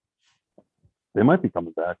wild. They might be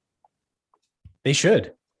coming back. They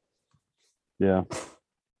should. Yeah.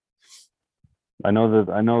 I know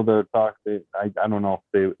the talk. I don't know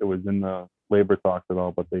if it was in the labor talks at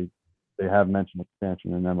all, but they have mentioned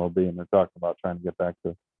expansion in MLB, and they're talking about trying to get back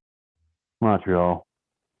to Montreal.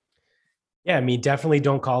 Yeah, I mean, definitely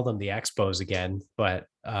don't call them the Expos again, but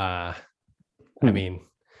I mean,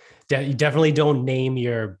 you definitely don't name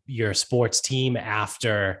your sports team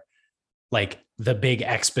after like the big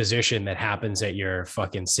exposition that happens at your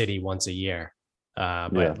fucking city once a year.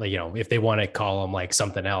 But like, you know, if they want to call them like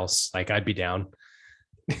something else, like I'd be down.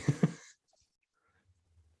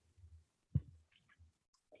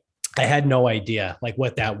 I had no idea like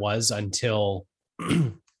what that was until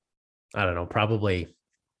I don't know, probably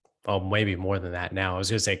maybe more than that now. I was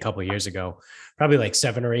gonna say a couple of years ago, probably like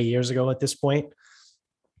 7 or 8 years ago at this point,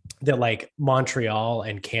 that like Montreal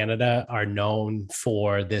and Canada are known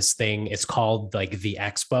for this thing. It's called like the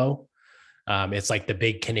Expo. It's like the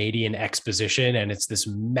big Canadian exposition, and it's this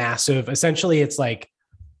massive, essentially it's kind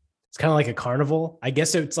of like a carnival. I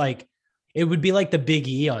guess it's like, it would be like the Big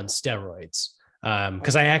E on steroids.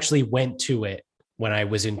 Because I actually went to it when I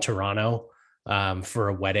was in Toronto for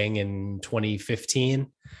a wedding in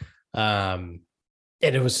 2015. And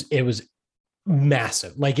it was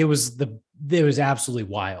massive. Like it was absolutely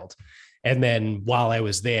wild. And then while I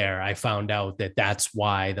was there, I found out that that's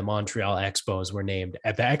why the Montreal Expos were named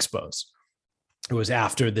at the Expos. It was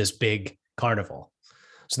after this big carnival.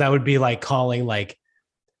 So that would be like calling like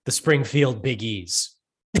the Springfield Big E's.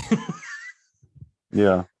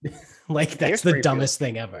 Yeah. Like that's the dumbest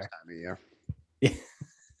thing ever.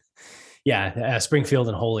 Yeah, Springfield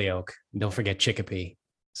and Holyoke. Don't forget Chicopee.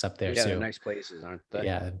 It's up there Yeah, too. they're nice places, aren't they?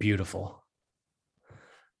 Yeah, beautiful.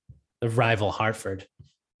 The rival Hartford.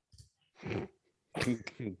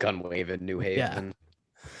 Gun waving New Haven.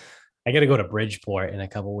 I got to go to Bridgeport in a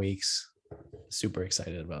couple weeks. Super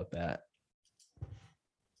excited about that.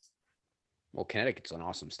 Well, Connecticut's an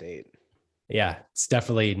awesome state. Yeah, it's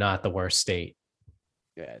definitely not the worst state.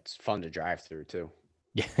 Yeah, it's fun to drive through too.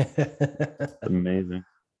 Yeah. Amazing.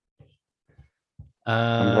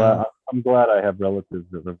 I'm glad I have relatives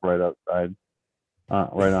that live right outside,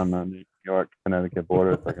 right on the New York Connecticut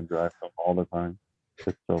border, so I can drive them all the time.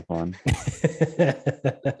 It's so fun.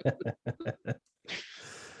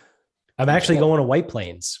 I'm actually going to White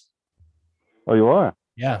Plains. Oh, you are?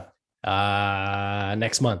 Yeah.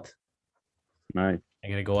 Next month. Nice. I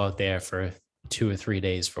got to go out there for 2 or 3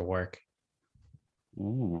 days for work.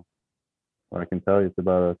 Well, I can tell you it's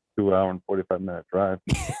about a 2-hour and 45-minute drive.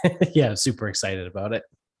 Yeah, super excited about it.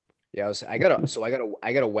 Yeah, I got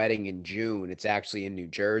a wedding in June. It's actually in New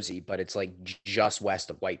Jersey, but it's like just west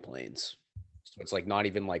of White Plains. So it's like not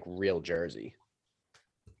even like real Jersey.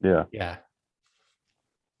 Yeah. Yeah.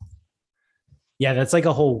 Yeah, that's like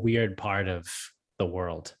a whole weird part of the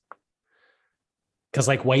world. Because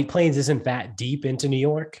like White Plains isn't that deep into New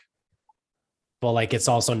York, but like it's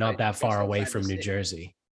also not that far away from New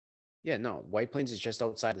Jersey. Yeah, no, White Plains is just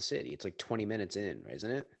outside the city. It's like 20 minutes in, isn't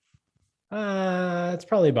it? It's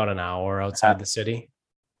probably about an hour outside the city.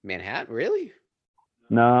 Manhattan, really?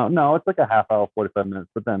 No, it's like a half hour, 45 minutes.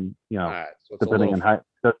 But then, you know, Right, so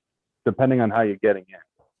depending on how you're getting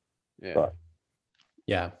in. Yeah. But,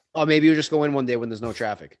 Yeah. Oh, maybe you just go in one day when there's no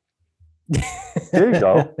traffic. there you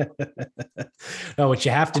go. No, what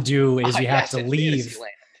you have to do is you have to leave.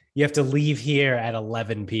 You have to leave here at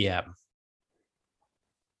 11 p.m.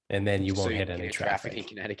 and then you Just so won't hit can any get traffic. in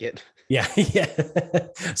Connecticut. Yeah, yeah.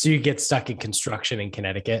 So you get stuck in construction in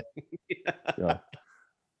Connecticut Yeah.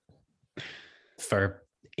 for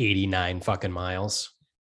 89 fucking miles.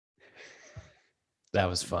 That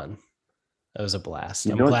was fun. That was a blast.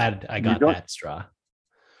 You I'm don't- glad I you got don't- that straw.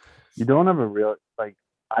 You don't have a real, like,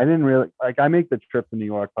 I didn't really, like, I make the trip to New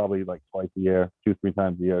York probably like twice a year, 2-3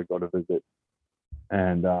 times a year, go to visit.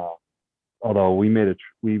 And although we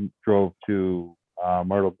drove to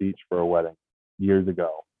Myrtle Beach for a wedding years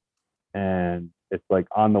ago. And it's like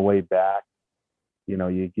on the way back, you know,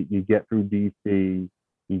 you get through DC,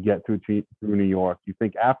 you get through New York. You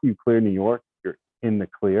think after you clear New York, you're in the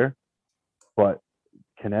clear, but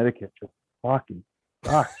Connecticut just fucking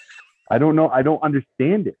sucks. I don't know. I don't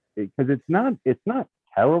understand it because it's not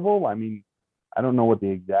terrible. I mean, I don't know what the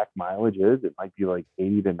exact mileage is. It might be like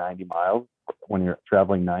 80 to 90 miles when you're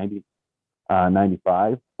traveling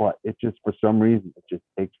 95, but it just, for some reason, it just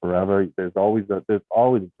takes forever. There's always a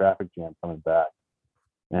traffic jam coming back.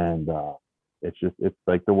 And it's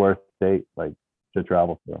like the worst state like to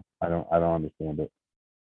travel through. I don't understand it.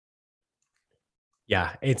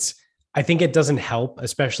 Yeah, I think it doesn't help,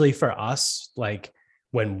 especially for us. Like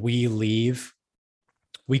when we leave,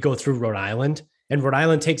 we go through Rhode Island, and Rhode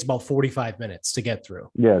Island takes about 45 minutes to get through.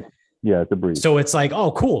 Yeah, it's a breeze. So it's like,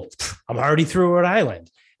 oh, cool. I'm already through Rhode Island.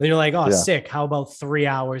 Then you're like, oh, Yeah. sick. How about 3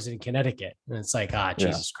 hours in Connecticut? And it's like, Yeah.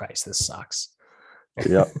 Jesus Christ, this sucks.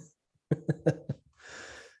 Yep.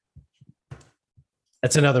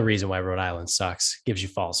 That's another reason why Rhode Island sucks. Gives you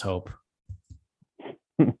false hope.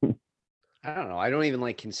 I don't know. I don't even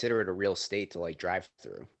like consider it a real state to like drive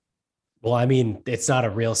through. Well, I mean, it's not a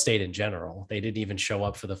real state in general. They didn't even show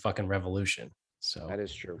up for the fucking revolution. So That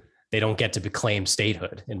is true. they don't get to claim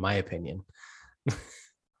statehood, in my opinion.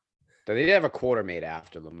 They did have a quarter made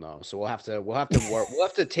after them though, so we'll have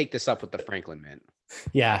to take this up with the Franklin Mint.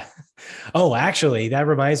 Yeah. Oh, actually, that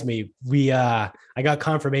reminds me. I got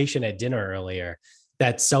confirmation at dinner earlier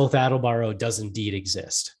that South Attleboro does indeed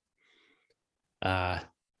exist.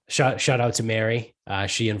 Shout out to Mary.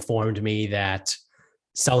 She informed me that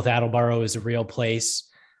South Attleboro is a real place.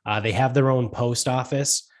 They have their own post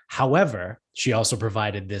office. However, she also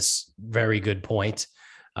provided this very good point.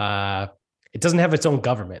 It doesn't have its own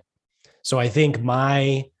government. So I think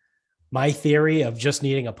my theory of just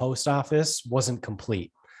needing a post office wasn't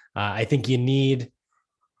complete. I think you need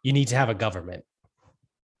to have a government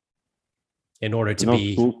in order to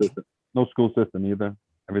be. No school system either.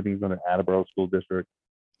 Everything's under Attleboro School District.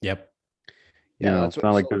 Yep. Yeah, It's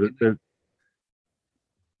not like there's I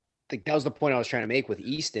think that was the point I was trying to make with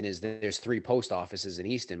Easton is that there's 3 post offices in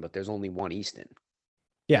Easton, but there's only one Easton.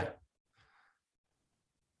 Yeah.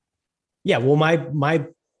 Yeah. Well,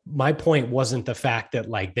 my point wasn't the fact that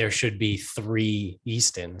like there should be 3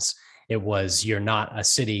 Eastons. It was you're not a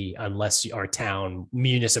city unless you are town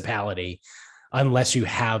municipality, unless you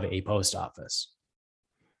have a post office.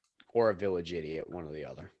 Or a village idiot, one or the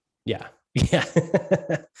other. Yeah. Yeah.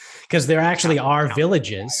 Because there actually are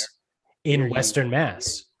villages in Western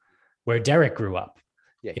Mass where Derek grew up.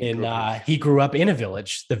 Yeah, He grew up in a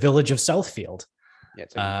village, the village of Southfield. yeah,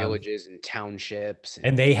 it's like villages and townships.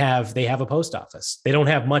 And they have a post office. They don't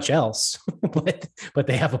have much else, but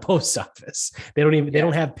they have a post office. They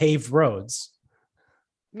don't have paved roads.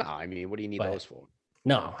 No, I mean, what do you need But- those for?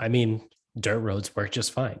 No, I mean, dirt roads work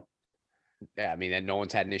just fine. Yeah, I mean, and no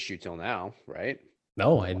one's had an issue till now, right?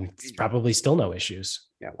 No, and it's probably still no issues.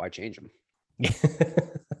 Yeah, why change them?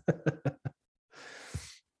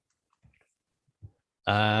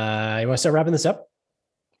 You want to start wrapping this up?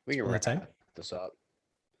 We can All the wrap time? this up.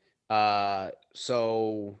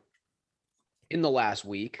 So in the last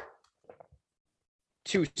week,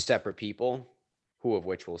 2 separate people, who of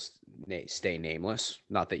which will stay nameless,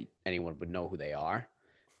 not that anyone would know who they are,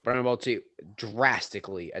 but I'm about to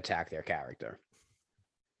drastically attack their character.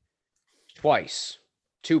 Twice,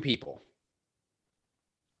 2 people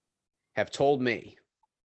have told me,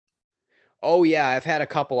 oh yeah, I've had a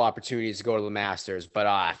couple opportunities to go to the Masters, but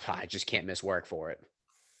I just can't miss work for it.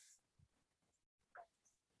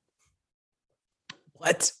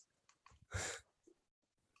 What?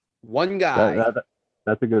 One guy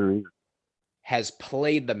that's a good reason. has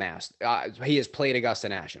played the Masters. He has played Augusta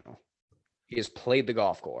National. He has played the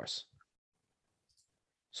golf course.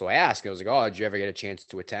 So I asked, I was like, oh, did you ever get a chance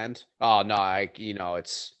to attend? Oh, no,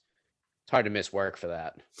 it's hard to miss work for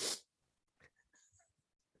that.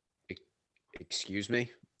 Excuse me?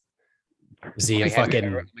 Is he a Like, have you fucking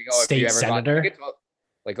ever- like, oh, have you state ever gone senator? tickets?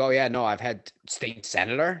 Like, oh yeah, no, I've had state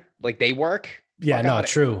senator. Like they work. Yeah, Fuck no, outta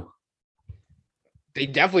here. true. They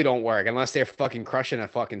definitely don't work unless they're fucking crushing a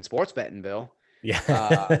fucking sports betting bill.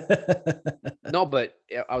 Yeah. No, but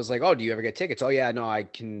I was like, oh, do you ever get tickets? Oh yeah, no, I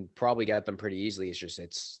can probably get them pretty easily. It's just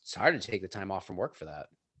it's hard to take the time off from work for that.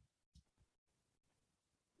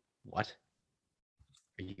 What?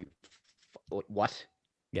 Are you what?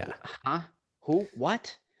 Yeah. Huh? Who?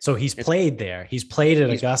 What? So he's It's- played there. He's played at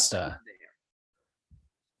He's Augusta. there.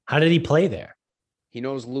 How did he play there? He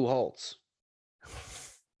knows Lou Holtz.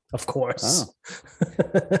 Of course.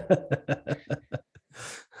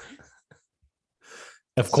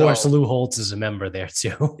 Of course, So- Lou Holtz is a member there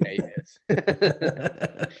too. Yeah, he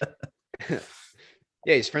is.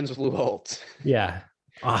 Yeah, he's friends with Lou Holtz. Yeah.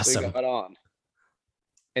 So we Awesome. got on.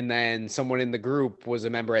 And then someone in the group was a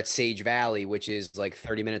member at Sage Valley, which is like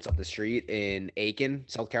 30 minutes up the street in Aiken,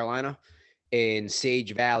 South Carolina. In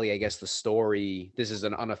Sage Valley, I guess the story, this is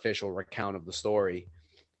an unofficial recount of the story.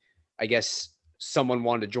 I guess someone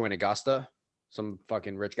wanted to join Augusta, some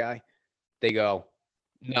fucking rich guy. They go,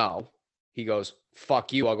 no. He goes,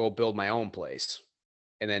 fuck you, I'll go build my own place.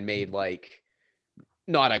 And then made like,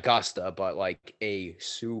 not Augusta, but like a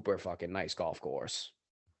super fucking nice golf course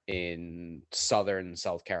in southern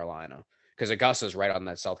South Carolina, because Augusta's right on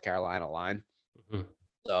that South Carolina line. Mhm.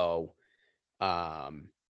 So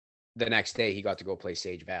the next day he got to go play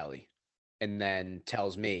Sage Valley, and then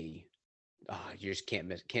tells me, you just can't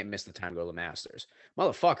miss the time to go to the Masters.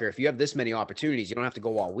 Motherfucker, if you have this many opportunities, you don't have to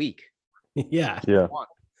go all week. Yeah. Yeah.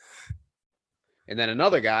 And then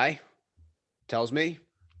another guy tells me,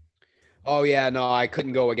 oh yeah, no, I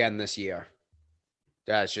couldn't go again this year.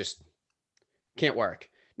 That's just can't work.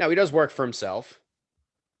 Now he does work for himself.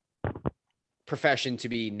 Profession to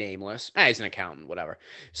be nameless. He's an accountant, whatever.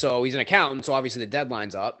 So he's an accountant, so obviously the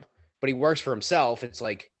deadline's up, but he works for himself. It's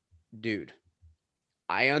like, dude,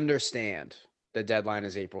 I understand the deadline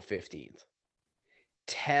is April 15th.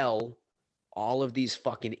 Tell all of these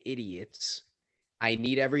fucking idiots I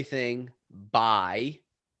need everything by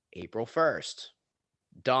April 1st.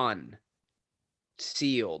 Done.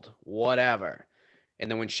 Sealed. Whatever. And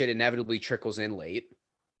then when shit inevitably trickles in late,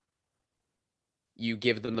 you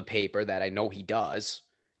give them the paper that I know he does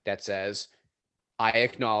that says, I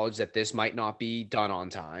acknowledge that this might not be done on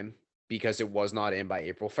time because it was not in by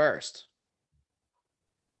April 1st.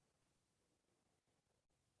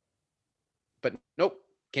 But nope,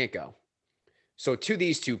 can't go. So to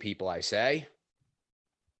these two people, I say,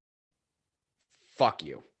 fuck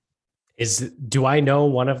you. Do I know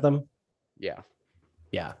one of them? Yeah.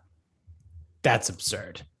 Yeah. That's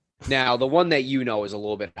absurd. Now, the one that you know is a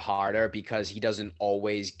little bit harder because he doesn't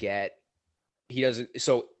always get,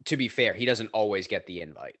 so to be fair, he doesn't always get the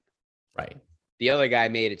invite. Right. The other guy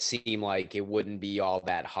made it seem like it wouldn't be all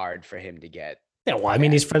that hard for him to get. Yeah, well, I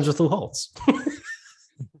mean, he's friends with Lou Holtz.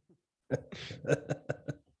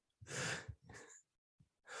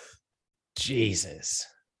 Jesus.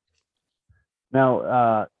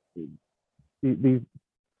 Now, these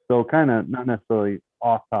so kind of not necessarily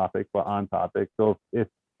off topic, but on topic. So if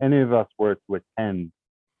any of us were to attend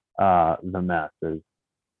the Masters,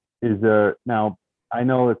 is there now? I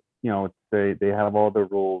know it's they have all the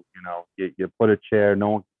rules. You put a chair, no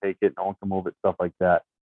one can take it, no one can move it, stuff like that.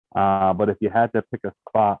 But if you had to pick a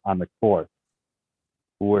spot on the course,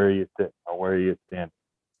 where are you sitting or where are you standing?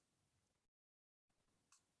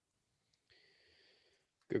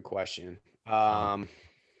 Good question. Because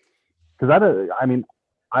I mean,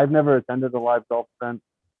 I've never attended a live golf event.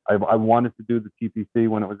 I wanted to do the TPC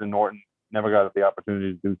when it was in Norton. Never got the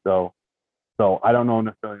opportunity to do so. So I don't know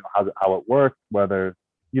necessarily how it works. Whether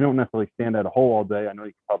you don't necessarily stand at a hole all day. I know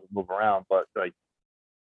you can probably move around, but like,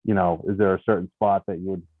 is there a certain spot that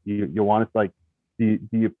you want to like? Do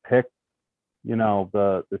you pick,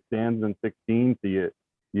 the stands in 16? So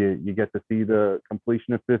you get to see the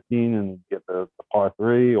completion of 15 and get the par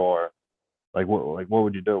 3, or what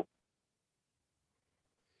would you do?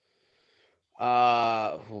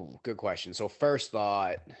 Good question. So first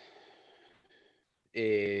thought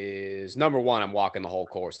is number one, I'm walking the whole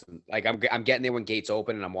course. Like I'm getting there when gates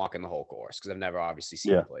open and I'm walking the whole course because I've never obviously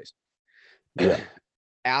seen the place. Yeah.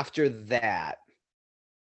 After that,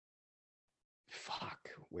 fuck,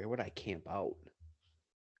 where would I camp out?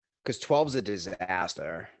 Because 12 is a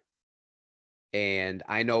disaster. And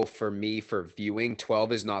I know for me, for viewing,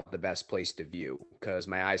 12 is not the best place to view because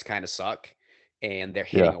my eyes kind of suck and they're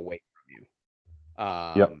hitting away from you.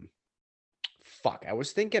 Fuck, I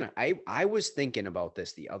was thinking about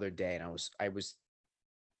this the other day, and I was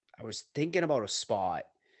thinking about a spot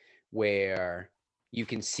where you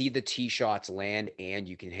can see the tee shots land and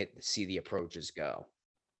you can see the approaches go.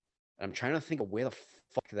 I'm trying to think of where the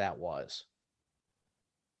fuck that was.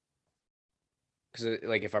 because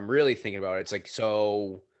like if I'm really thinking about it, it's like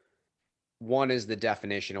so one is the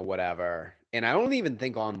definition of whatever, and I don't even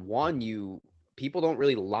think on one people don't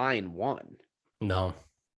really line one, No,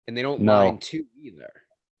 and they don't line No, two either.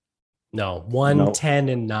 no. 1, no, 10,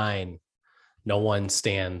 and 9. No one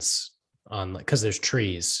stands on because there's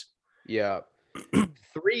trees. Yeah,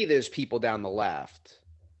 three there's people down the left.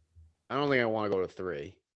 I don't think I want to go to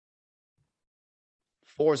three.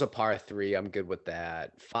 Four is a par three. I'm good with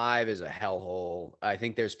that. Five is a hellhole. I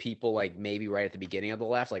think there's people like maybe right at the beginning of the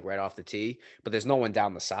left, like right off the tee, but there's no one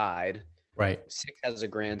down the side. Right. Six has a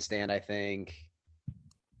grandstand, I think.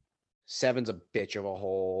 Seven's a bitch of a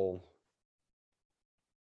hole.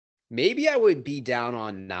 Maybe I would be down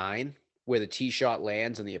on 9 where the tee shot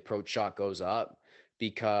lands and the approach shot goes up,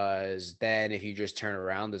 because then if you just turn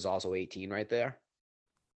around, there's also 18 right there.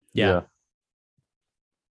 Yeah.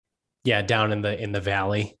 Yeah, down in the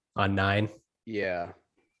valley on 9. Yeah.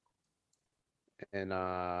 And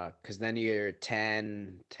because then you're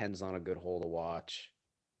 10's not a good hole to watch.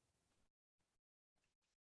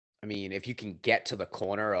 I mean, if you can get to the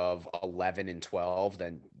corner of 11 and 12,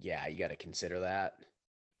 then yeah, you got to consider that.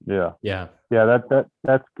 yeah, Yeah.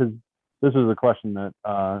 that's because this is a question that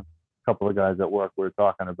a couple of guys at work were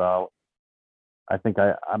talking about. I think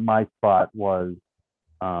my spot was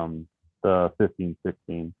the 15,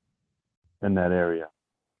 16 in that area,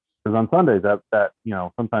 because on Sundays that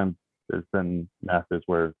sometimes there's been Masters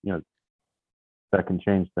where that can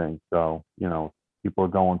change things. So people are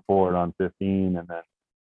going for it on 15, and then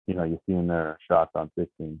you're seeing their shots on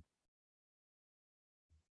 16.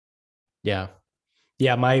 Yeah.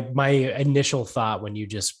 Yeah. My initial thought when you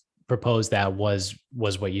just proposed that was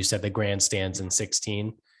what you said, the grandstands in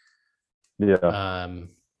 16. Yeah.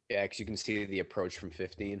 Yeah, because you can see the approach from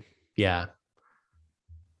 15. Yeah.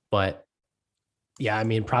 But yeah, I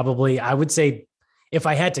mean, probably I would say if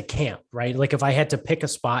I had to camp, right? Like if I had to pick a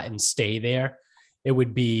spot and stay there, it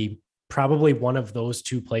would be probably one of those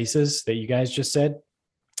two places that you guys just said,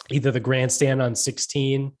 either the grandstand on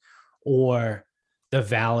 16 or the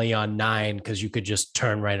valley on 9, because you could just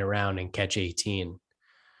turn right around and catch 18.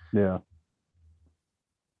 Yeah.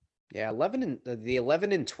 Yeah, 11 and the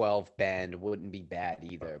 11 and 12 bend wouldn't be bad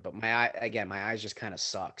either. But my eyes just kind of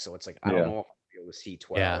suck. So it's like, I don't know if I'll be able to see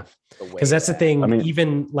 12. Yeah. the way Because that's the that- thing. I mean-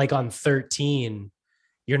 Even like on 13,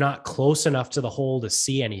 you're not close enough to the hole to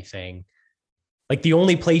see anything. Like the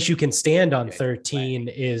only place you can stand on Yeah, 13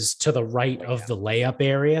 is to the right Layup. of the layup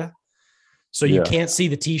area. So you Yeah. can't see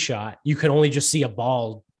the tee shot. You can only just see a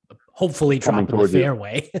ball, hopefully Coming drop in the towards you.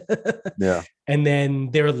 fairway. Yeah. And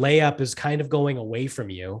then their layup is kind of going away from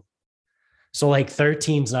you. So like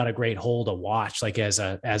 13 is not a great hole to watch, like as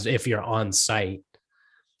if you're on site.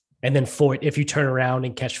 And then if you turn around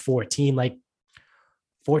and catch 14, like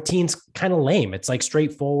 14's kind of lame. It's like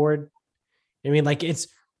straightforward. I mean, like it's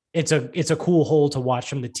a cool hole to watch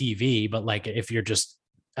from the TV, but like if you're just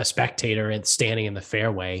a spectator and standing in the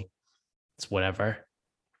fairway, it's whatever.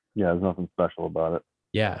 Yeah. There's nothing special about it.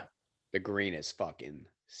 Yeah. The green is fucking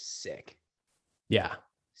sick. Yeah.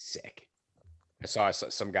 Sick. I saw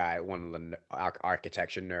some guy, one of the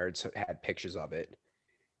architecture nerds, had pictures of it.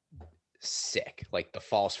 Sick. Like the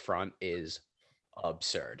false front is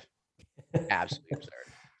absurd. Absolutely absurd.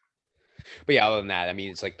 But yeah, other than that, I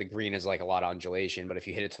mean, it's like the green is like a lot of undulation, but if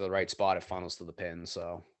you hit it to the right spot, it funnels to the pin.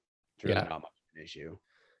 So it's really Yeah. not much of an issue.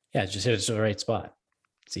 Yeah. Just hit it to the right spot.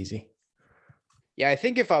 It's easy. Yeah, I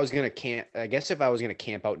think if I was gonna camp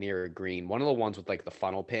out near a green, one of the ones with like the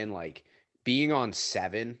funnel pin, like being on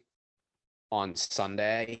 7 on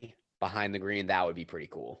Sunday behind the green, that would be pretty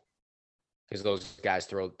cool. Because those guys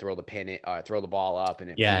throw the pin in, throw the ball up,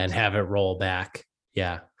 and it Yeah. pins And have it roll back.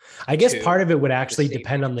 Yeah. I guess Two, part of it would actually same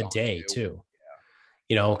depend thing on the is on day two.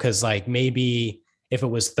 too. Because like maybe if it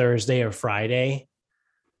was Thursday or Friday,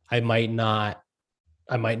 I might not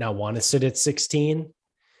want to sit at 16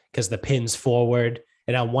 because the pin's forward.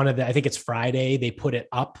 And on I think it's Friday, they put it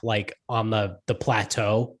up like on the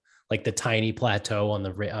plateau, like the tiny plateau on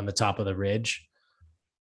the top of the ridge.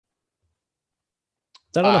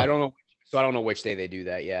 I don't know. I don't know. So I don't know which day they do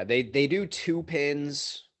that. Yeah, they do 2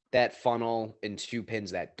 pins that funnel and 2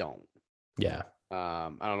 pins that don't. Yeah. I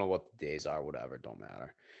don't know what the days are. Whatever, don't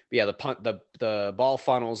matter. But yeah, the ball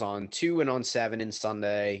funnels on 2 and on 7 and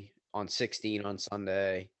Sunday, on 16 on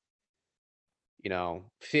Sunday.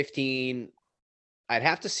 15. I'd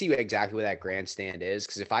have to see exactly where that grandstand is,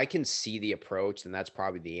 because if I can see the approach, then that's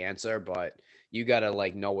probably the answer. But you gotta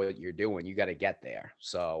like know what you're doing. You gotta get there.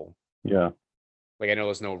 So Yeah. like I know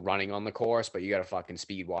there's no running on the course, but you gotta fucking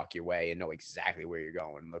speed walk your way and know exactly where you're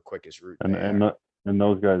going, the quickest route. And there. and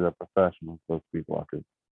those guys are professionals, those speed walkers.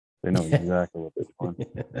 They know exactly what they're doing.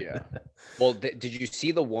 Yeah. Well, did you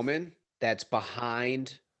see the woman that's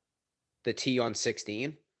behind the tee on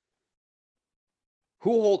 16?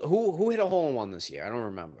 Who hit a hole in one this year? I don't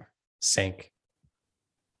remember. Sink.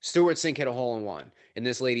 Stuart Sink hit a hole in one, and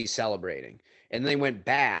this lady's celebrating. And they went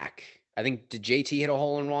back. I think did JT hit a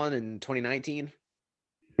hole in one in 2019?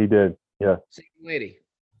 He did. Yeah. Same lady,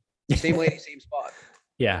 same spot.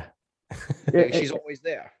 Yeah. Like, she's always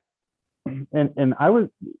there. And that was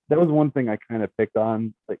one thing I kind of picked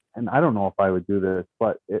on, like, and I don't know if I would do this,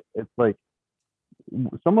 but it's like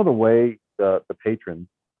some of the way the patrons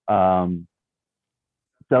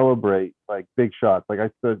celebrate like big shots. Like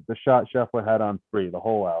the shot Scheffler had on 3, the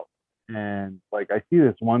hole out. And like I see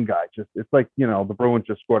this one guy just, it's like, you know, the Bruins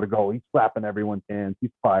just scored a goal. He's slapping everyone's hands.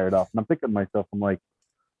 He's fired up. And I'm thinking to myself, I'm like,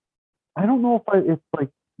 I don't know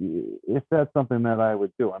if that's something that I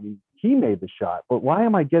would do. I mean, he made the shot, but why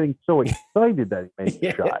am I getting so excited that he made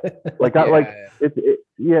the shot? Like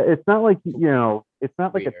it's not like, you know, it's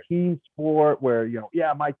not like a team sport where, you know,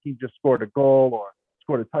 yeah, my team just scored a goal or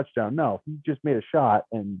scored a touchdown. No, he just made a shot,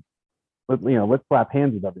 and let's slap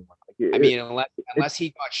hands with everyone. I mean, unless he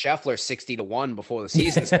got Scheffler 60-1 before the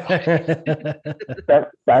season started.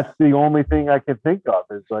 That's the only thing I can think of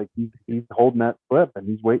is like he's holding that slip and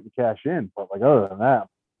he's waiting to cash in. But like other than that,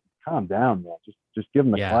 calm down, man. Just give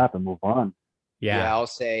him the clap and move on. Yeah, I'll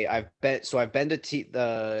say I've been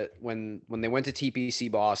to when they went to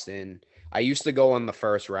TPC Boston. I used to go on the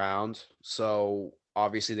first round, so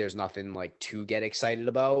obviously there's nothing like to get excited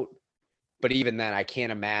about. But even then, I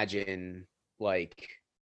can't imagine like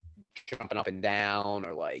jumping up and down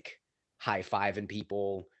or like high-fiving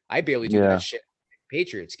people. I barely do that shit at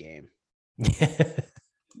Patriots game.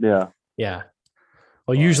 Yeah. Yeah.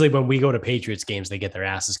 Well, usually when we go to Patriots games, they get their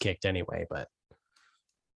asses kicked anyway, but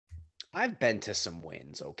I've been to some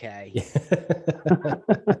wins, okay?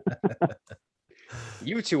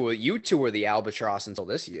 You two were the albatross until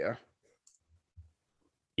this year.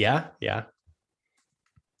 Yeah.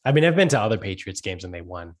 I mean, I've been to other Patriots games and they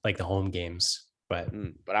won, like the home games, but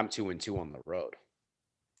I'm 2-2 on the road.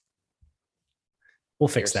 We'll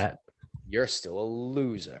fix that. You're still a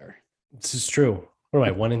loser. This is true. What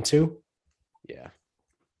am I, 1-2? Yeah.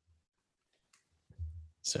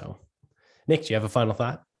 So, Nick, do you have a final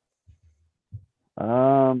thought?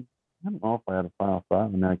 I don't know if I had a final thought. I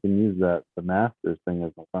mean, I can use the Masters thing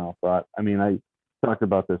as my final thought. I mean, I talked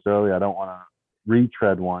about this earlier. I don't want to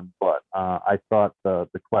retread one, but I thought the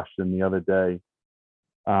question the other day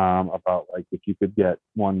about like if you could get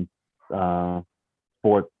one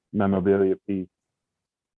sports memorabilia piece,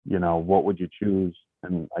 you know, what would you choose?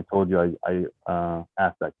 And I told you I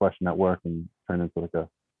asked that question at work and turned into like a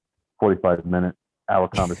 45-minute hour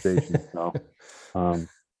conversation. So,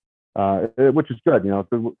 which is good. You know,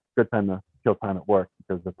 it's a good time to kill time at work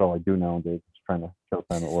because that's all I do nowadays. Just trying to kill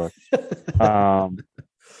time at work.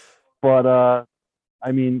 But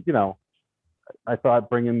I mean, you know, I thought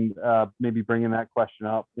maybe bringing that question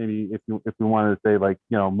up, maybe if we wanted to say like,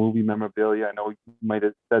 you know, movie memorabilia. I know you might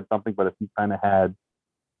have said something, but if you kind of had,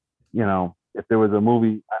 you know, if there was a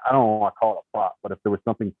movie, I don't want to call it a plot, but if there was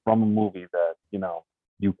something from a movie that, you know,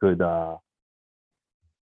 you could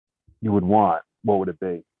you would want, what would it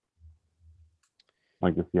be?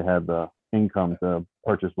 Like if you had the income to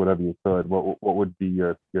purchase whatever you could, what would be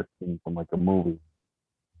your thing from like a movie?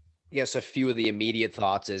 Yes, a few of the immediate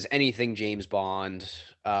thoughts is anything James Bond,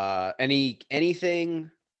 anything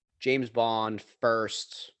James Bond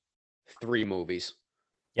first 3 movies.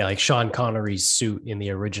 Yeah, like Sean Connery's suit in the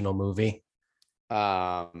original movie.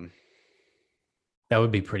 That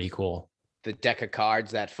would be pretty cool. The deck of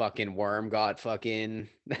cards that fucking Worm got fucking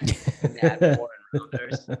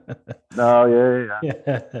Oh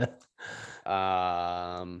yeah.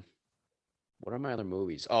 What are my other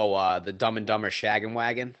movies? Oh, the Dumb and Dumber Shaggin'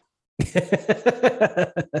 Wagon.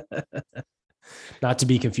 Not to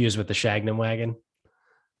be confused with the Shagnin' Wagon.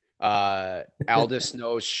 Aldous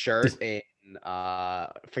Snow's shirt in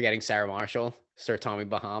Forgetting Sarah Marshall, Sir Tommy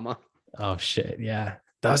Bahama. Oh shit, yeah.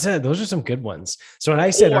 Those are some good ones. So when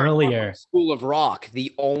I said earlier, School of Rock,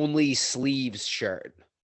 the only sleeves shirt.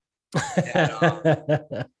 And,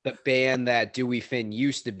 the band that Dewey Finn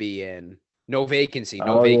used to be in, No Vacancy,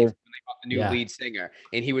 Vacancy, when they got the new lead singer,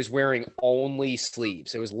 and he was wearing only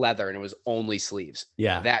sleeves. It was leather and it was only sleeves.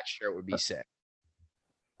 Yeah, that shirt would be sick.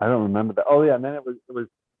 I don't remember that. Oh yeah, and then it was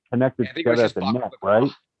connected together at the neck,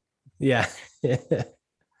 right? Yeah.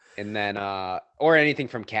 And then or anything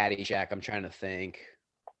from Caddyshack. I'm trying to think.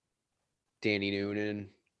 Danny Noonan,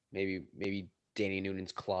 maybe Danny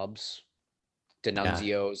Noonan's clubs.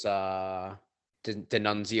 D'Annunzio's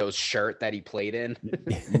D'Annunzio's shirt that he played in.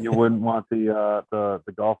 You wouldn't want the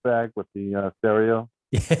golf bag with the stereo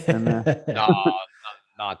in there. No,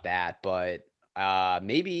 not that, but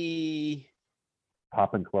maybe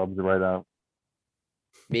Popping clubs right out.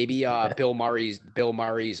 Bill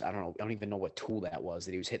Murray's I don't even know what tool that was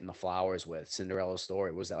that he was hitting the flowers with. Cinderella's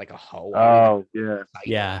story. Was that like a hoe? Oh yeah,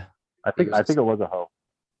 Yeah. I think it was a hoe.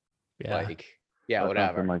 Yeah. Like yeah, Or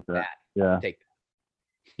whatever. something like that. That. Yeah. Take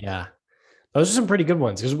Yeah. Those are some pretty good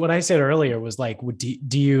ones. Because what I said earlier was like,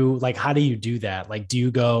 do you like, how do you do that? Like, do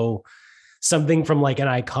you go something from like an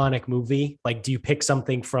iconic movie? Like, do you pick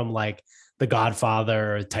something from like The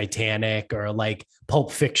Godfather or Titanic or like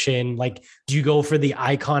Pulp Fiction? Like, do you go for the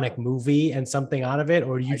iconic movie and something out of it?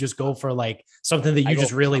 Or do you just go for like something that you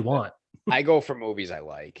just really want? I go for movies I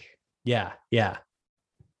like. Yeah. Yeah.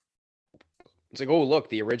 It's like, oh, look,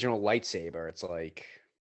 the original lightsaber. It's like,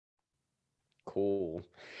 cool.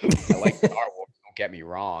 I like Star Wars, don't get me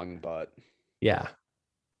wrong, but Yeah.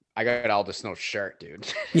 I got Aldo Snow's shirt, dude.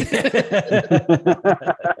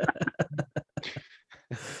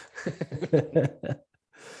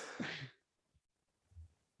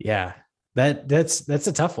 Yeah. That's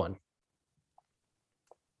a tough one.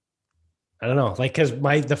 I don't know. Like, cause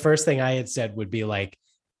the first thing I had said would be like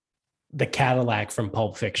the Cadillac from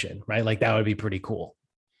Pulp Fiction, right? Like that would be pretty cool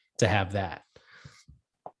to have that.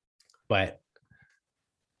 But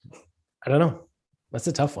I don't know. That's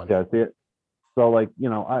a tough one. Yeah, see it. So like,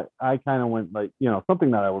 I kind of went like,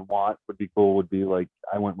 something that I would want would be cool would be like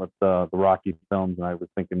I went with the Rocky films, and I was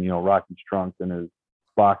thinking, Rocky's trunks and his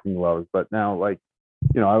boxing gloves. But now like,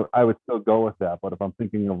 I would still go with that. But if I'm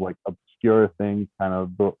thinking of like obscure things, kind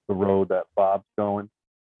of the road that Bob's going,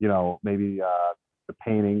 maybe the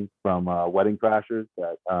painting from Wedding Crashers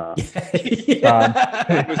that I'm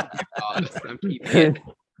keeping it.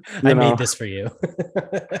 I made this for you.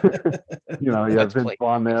 you have Vince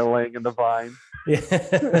Vaughn there laying in the vine.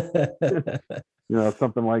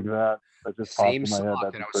 Something like that. That just Same popped in my head.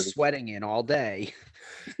 sock that I was sweating in all day.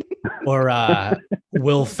 Or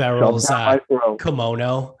Will Ferrell's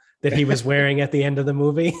kimono that he was wearing at the end of the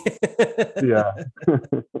movie. Yeah.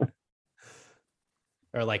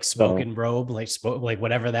 Or like smoking robe, like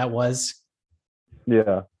whatever that was.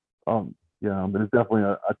 Yeah. There's definitely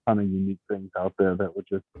a ton of unique things out there that would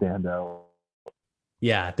just stand out.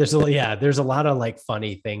 Yeah, there's a lot of like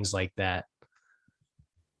funny things like that.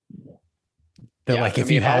 That like if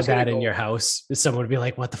you had that in your house, someone would be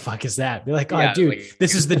like, "What the fuck is that?" Be like, "Oh, dude, like,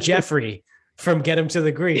 this is the Jeffrey from Get Him to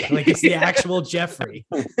the Greek. Like it's the actual Jeffrey."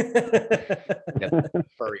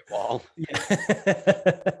 Furry wall.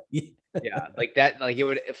 Yeah. Yeah, like that. Like it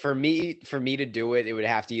would for me to do it. It would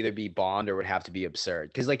have to either be Bond or it would have to be absurd.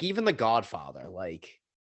 Because like even The Godfather, like,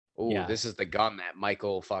 this is the gun that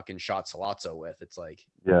Michael fucking shot Sollozzo with. It's like,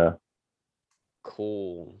 yeah,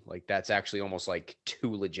 cool. Like that's actually almost like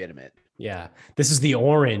too legitimate. Yeah, this is the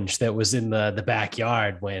orange that was in the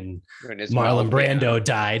backyard when Marlon Brando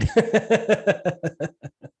died.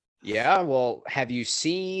 Yeah, well, have you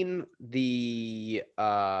seen the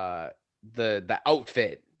outfit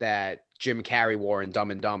that Jim Carrey wore in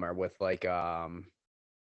Dumb and Dumber with like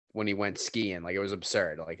when he went skiing? Like it was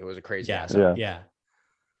absurd. Like it was a crazy ass. Yeah.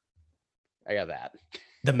 I got that.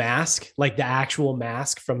 The mask, like the actual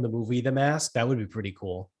mask from the movie The Mask, that would be pretty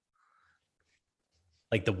cool.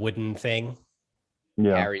 Like the wooden thing.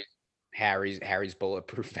 Yeah. Harry's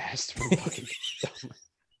bulletproof vest from fucking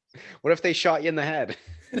What if they shot you in the head?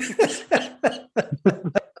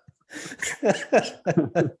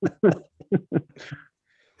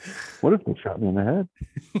 What if they shot me in the head?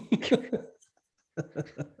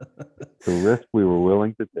 The risk we were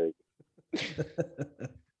willing to take.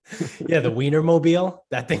 Yeah, the Wienermobile,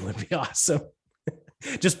 that thing would be awesome.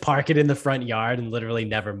 Just park it in the front yard and literally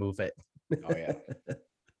never move it. Oh yeah.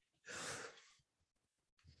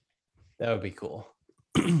 That would be cool.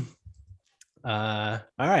 All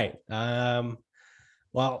right.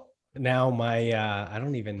 Well, now my I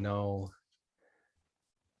don't even know.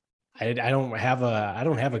 I don't have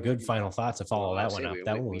a good final thought to follow that one up.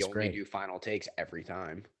 That one was great. We only do final takes every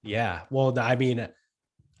time. Yeah. Well, I mean,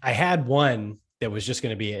 I had one that was just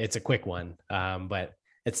going to be, it's a quick one. But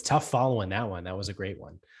it's tough following that one. That was a great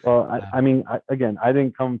one. Well, I mean, I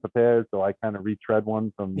didn't come prepared, so I kind of retread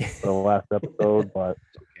one from the last episode, but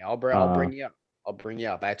okay, I'll bring you up. I'll bring you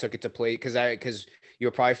up. I took it to play because you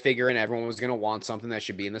were probably figuring everyone was gonna want something that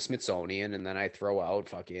should be in the Smithsonian, and then I throw out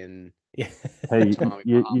fucking. Yeah. Hey,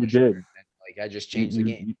 you did. Like I just changed the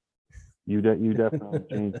game. You definitely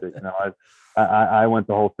changed it. I went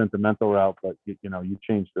the whole sentimental route, but you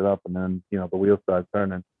changed it up, and then the wheels started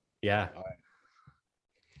turning. Yeah.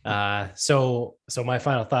 So my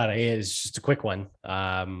final thought is just a quick one.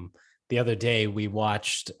 The other day we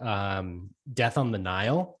watched Death on the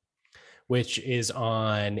Nile, which is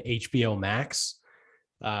on HBO Max,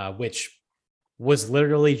 which was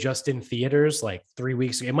literally just in theaters like 3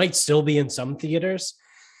 weeks ago. It might still be in some theaters.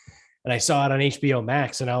 And I saw it on HBO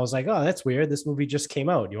Max and I was like, oh, that's weird. This movie just came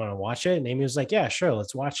out. You want to watch it? And Amy was like, yeah, sure.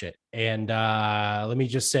 Let's watch it. And let me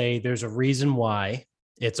just say there's a reason why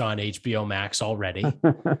it's on HBO Max already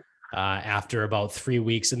after about 3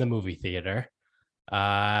 weeks in the movie theater.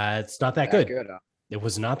 It's not that good. It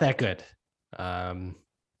was not that good.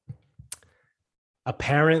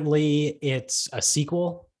 Apparently it's a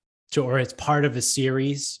sequel to, or it's part of a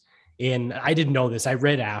series. And I didn't know this. I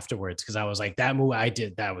read afterwards because I was like, that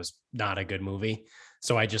movie that was not a good movie.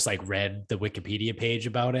 So I just like read the Wikipedia page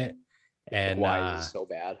about it. And why is it so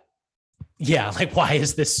bad? Yeah, like why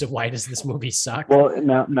does this movie suck? Well,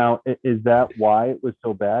 now is that why it was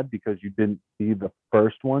so bad? Because you didn't see the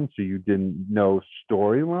first one, so you didn't know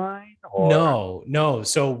storyline? No.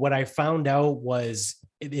 So what I found out was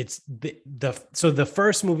it's the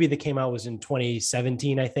first movie that came out was in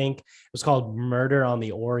 2017, I think. It was called Murder on the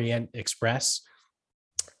Orient Express.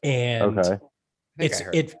 And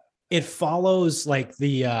it follows like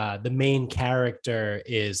the main character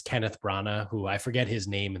is Kenneth Branagh, who I forget his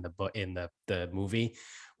name in the book in the movie,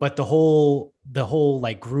 but the whole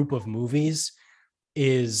like group of movies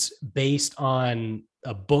is based on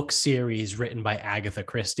a book series written by Agatha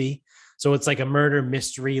Christie. So it's like a murder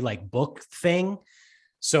mystery like book thing.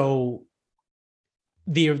 So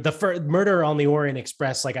the first Murder on the Orient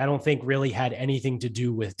Express, like I don't think really had anything to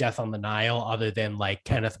do with Death on the Nile, other than like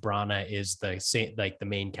Kenneth Branagh is the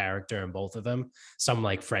main character in both of them, some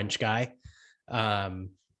like French guy.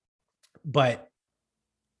 But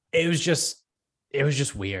it was just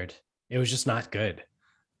weird. It was just not good.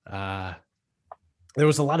 There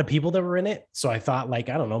was a lot of people that were in it, so I thought like,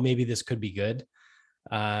 I don't know, maybe this could be good.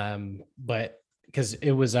 But because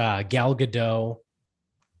it was Gal Gadot.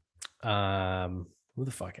 Who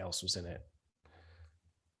the fuck else was in it?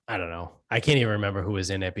 I don't know. I can't even remember who was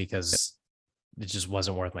in it because it just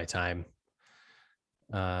wasn't worth my time.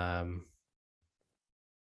 Let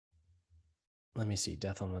me see.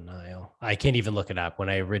 Death on the Nile. I can't even look it up. When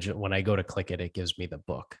I go to click it, it gives me the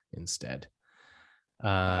book instead.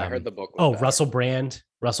 I heard the book. Oh, Russell Brand.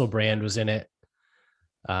 Russell Brand was in it.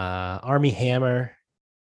 Armie Hammer.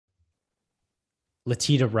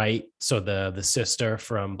 Letitia Wright, so the sister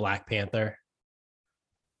from Black Panther.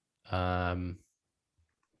 Annette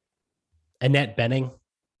Bening,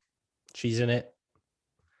 she's in it.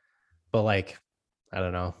 But like, I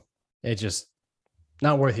don't know. It's just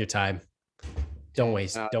not worth your time. Don't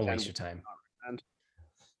waste your time.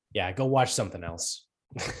 Yeah, go watch something else.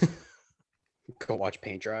 Go watch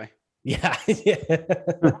paint dry. Yeah.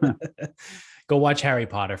 Go watch Harry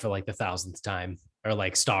Potter for like the 1,000th time, or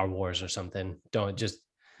like Star Wars or something. Don't just.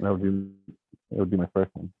 That would be my first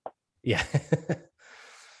one. Yeah.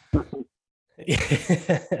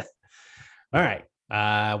 All right.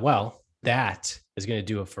 Well, that is going to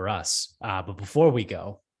do it for us. But before we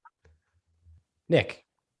go, Nick.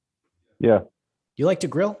 Yeah. You like to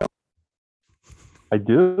grill? I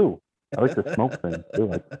do. I like to smoke things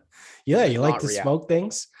too. Yeah, you like to smoke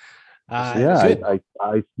things? I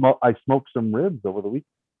smoked some ribs over the week.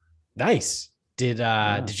 Nice. Did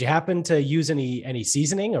you happen to use any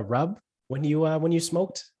seasoning or rub when you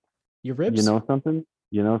smoked your ribs? You know something?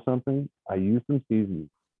 I used some seasoning.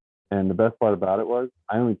 And the best part about it was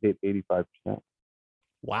I only paid 85%.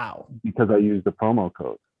 Wow. Because I used the promo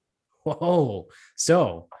code. Whoa.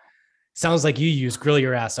 So sounds like you use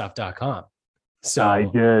grillyourassoff.com. So I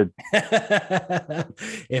did.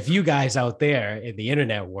 If you guys out there in the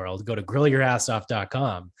internet world go to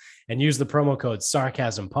grillyourassoff.com and use the promo code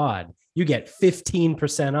sarcasmpod, you get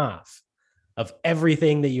 15% off of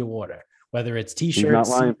everything that you order, whether it's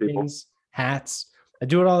t-shirts, things, hats. I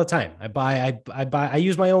do it all the time. I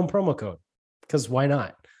use my own promo code because why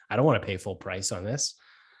not? I don't want to pay full price on this.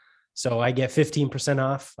 So I get 15%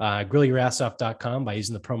 off grillyourassoff.com by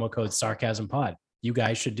using the promo code sarcasmpod. You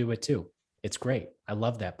guys should do it too. It's great. I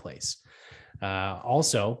love that place.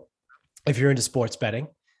 Also, if you're into sports betting,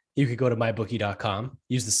 you could go to mybookie.com,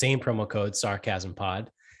 use the same promo code sarcasmpod,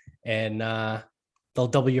 and they'll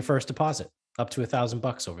double your first deposit up to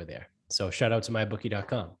 $1,000 over there. So shout out to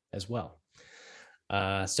mybookie.com as well.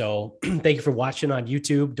 So thank you for watching on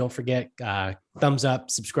YouTube. Don't forget, thumbs up,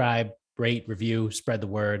 subscribe, rate, review, spread the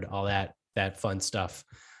word, all that fun stuff.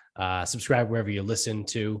 Subscribe wherever you listen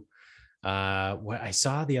to. What I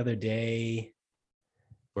saw the other day,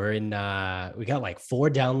 we got like 4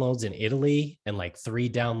 downloads in Italy and like 3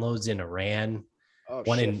 downloads in Iran. Oh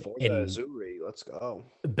One shit! in Forza Azuri, let's go.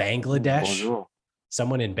 Bangladesh. Bonjour.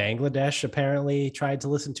 Someone in Bangladesh apparently tried to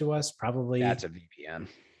listen to us. Probably. That's a VPN.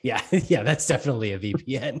 Yeah, yeah, that's definitely a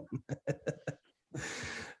VPN.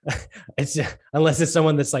 It's unless it's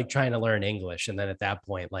someone that's like trying to learn English, and then at that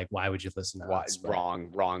point, like, why would you listen to Why? us? But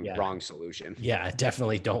yeah. Wrong solution. yeah,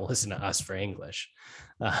 definitely don't listen to us for English.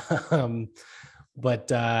 But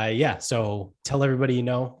yeah, so tell everybody you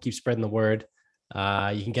know, keep spreading the word.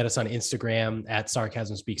 You can get us on Instagram at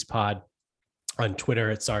Sarcasm Speaks Pod, on Twitter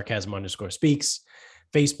at sarcasm_speaks,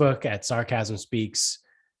 Facebook at Sarcasm Speaks.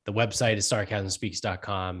 The website is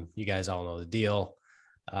sarcasmspeaks.com. You guys all know the deal.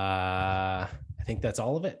 I think that's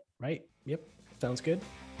all of it, right? Yep. Sounds good.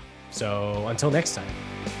 So until next time,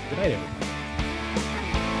 good night, everybody.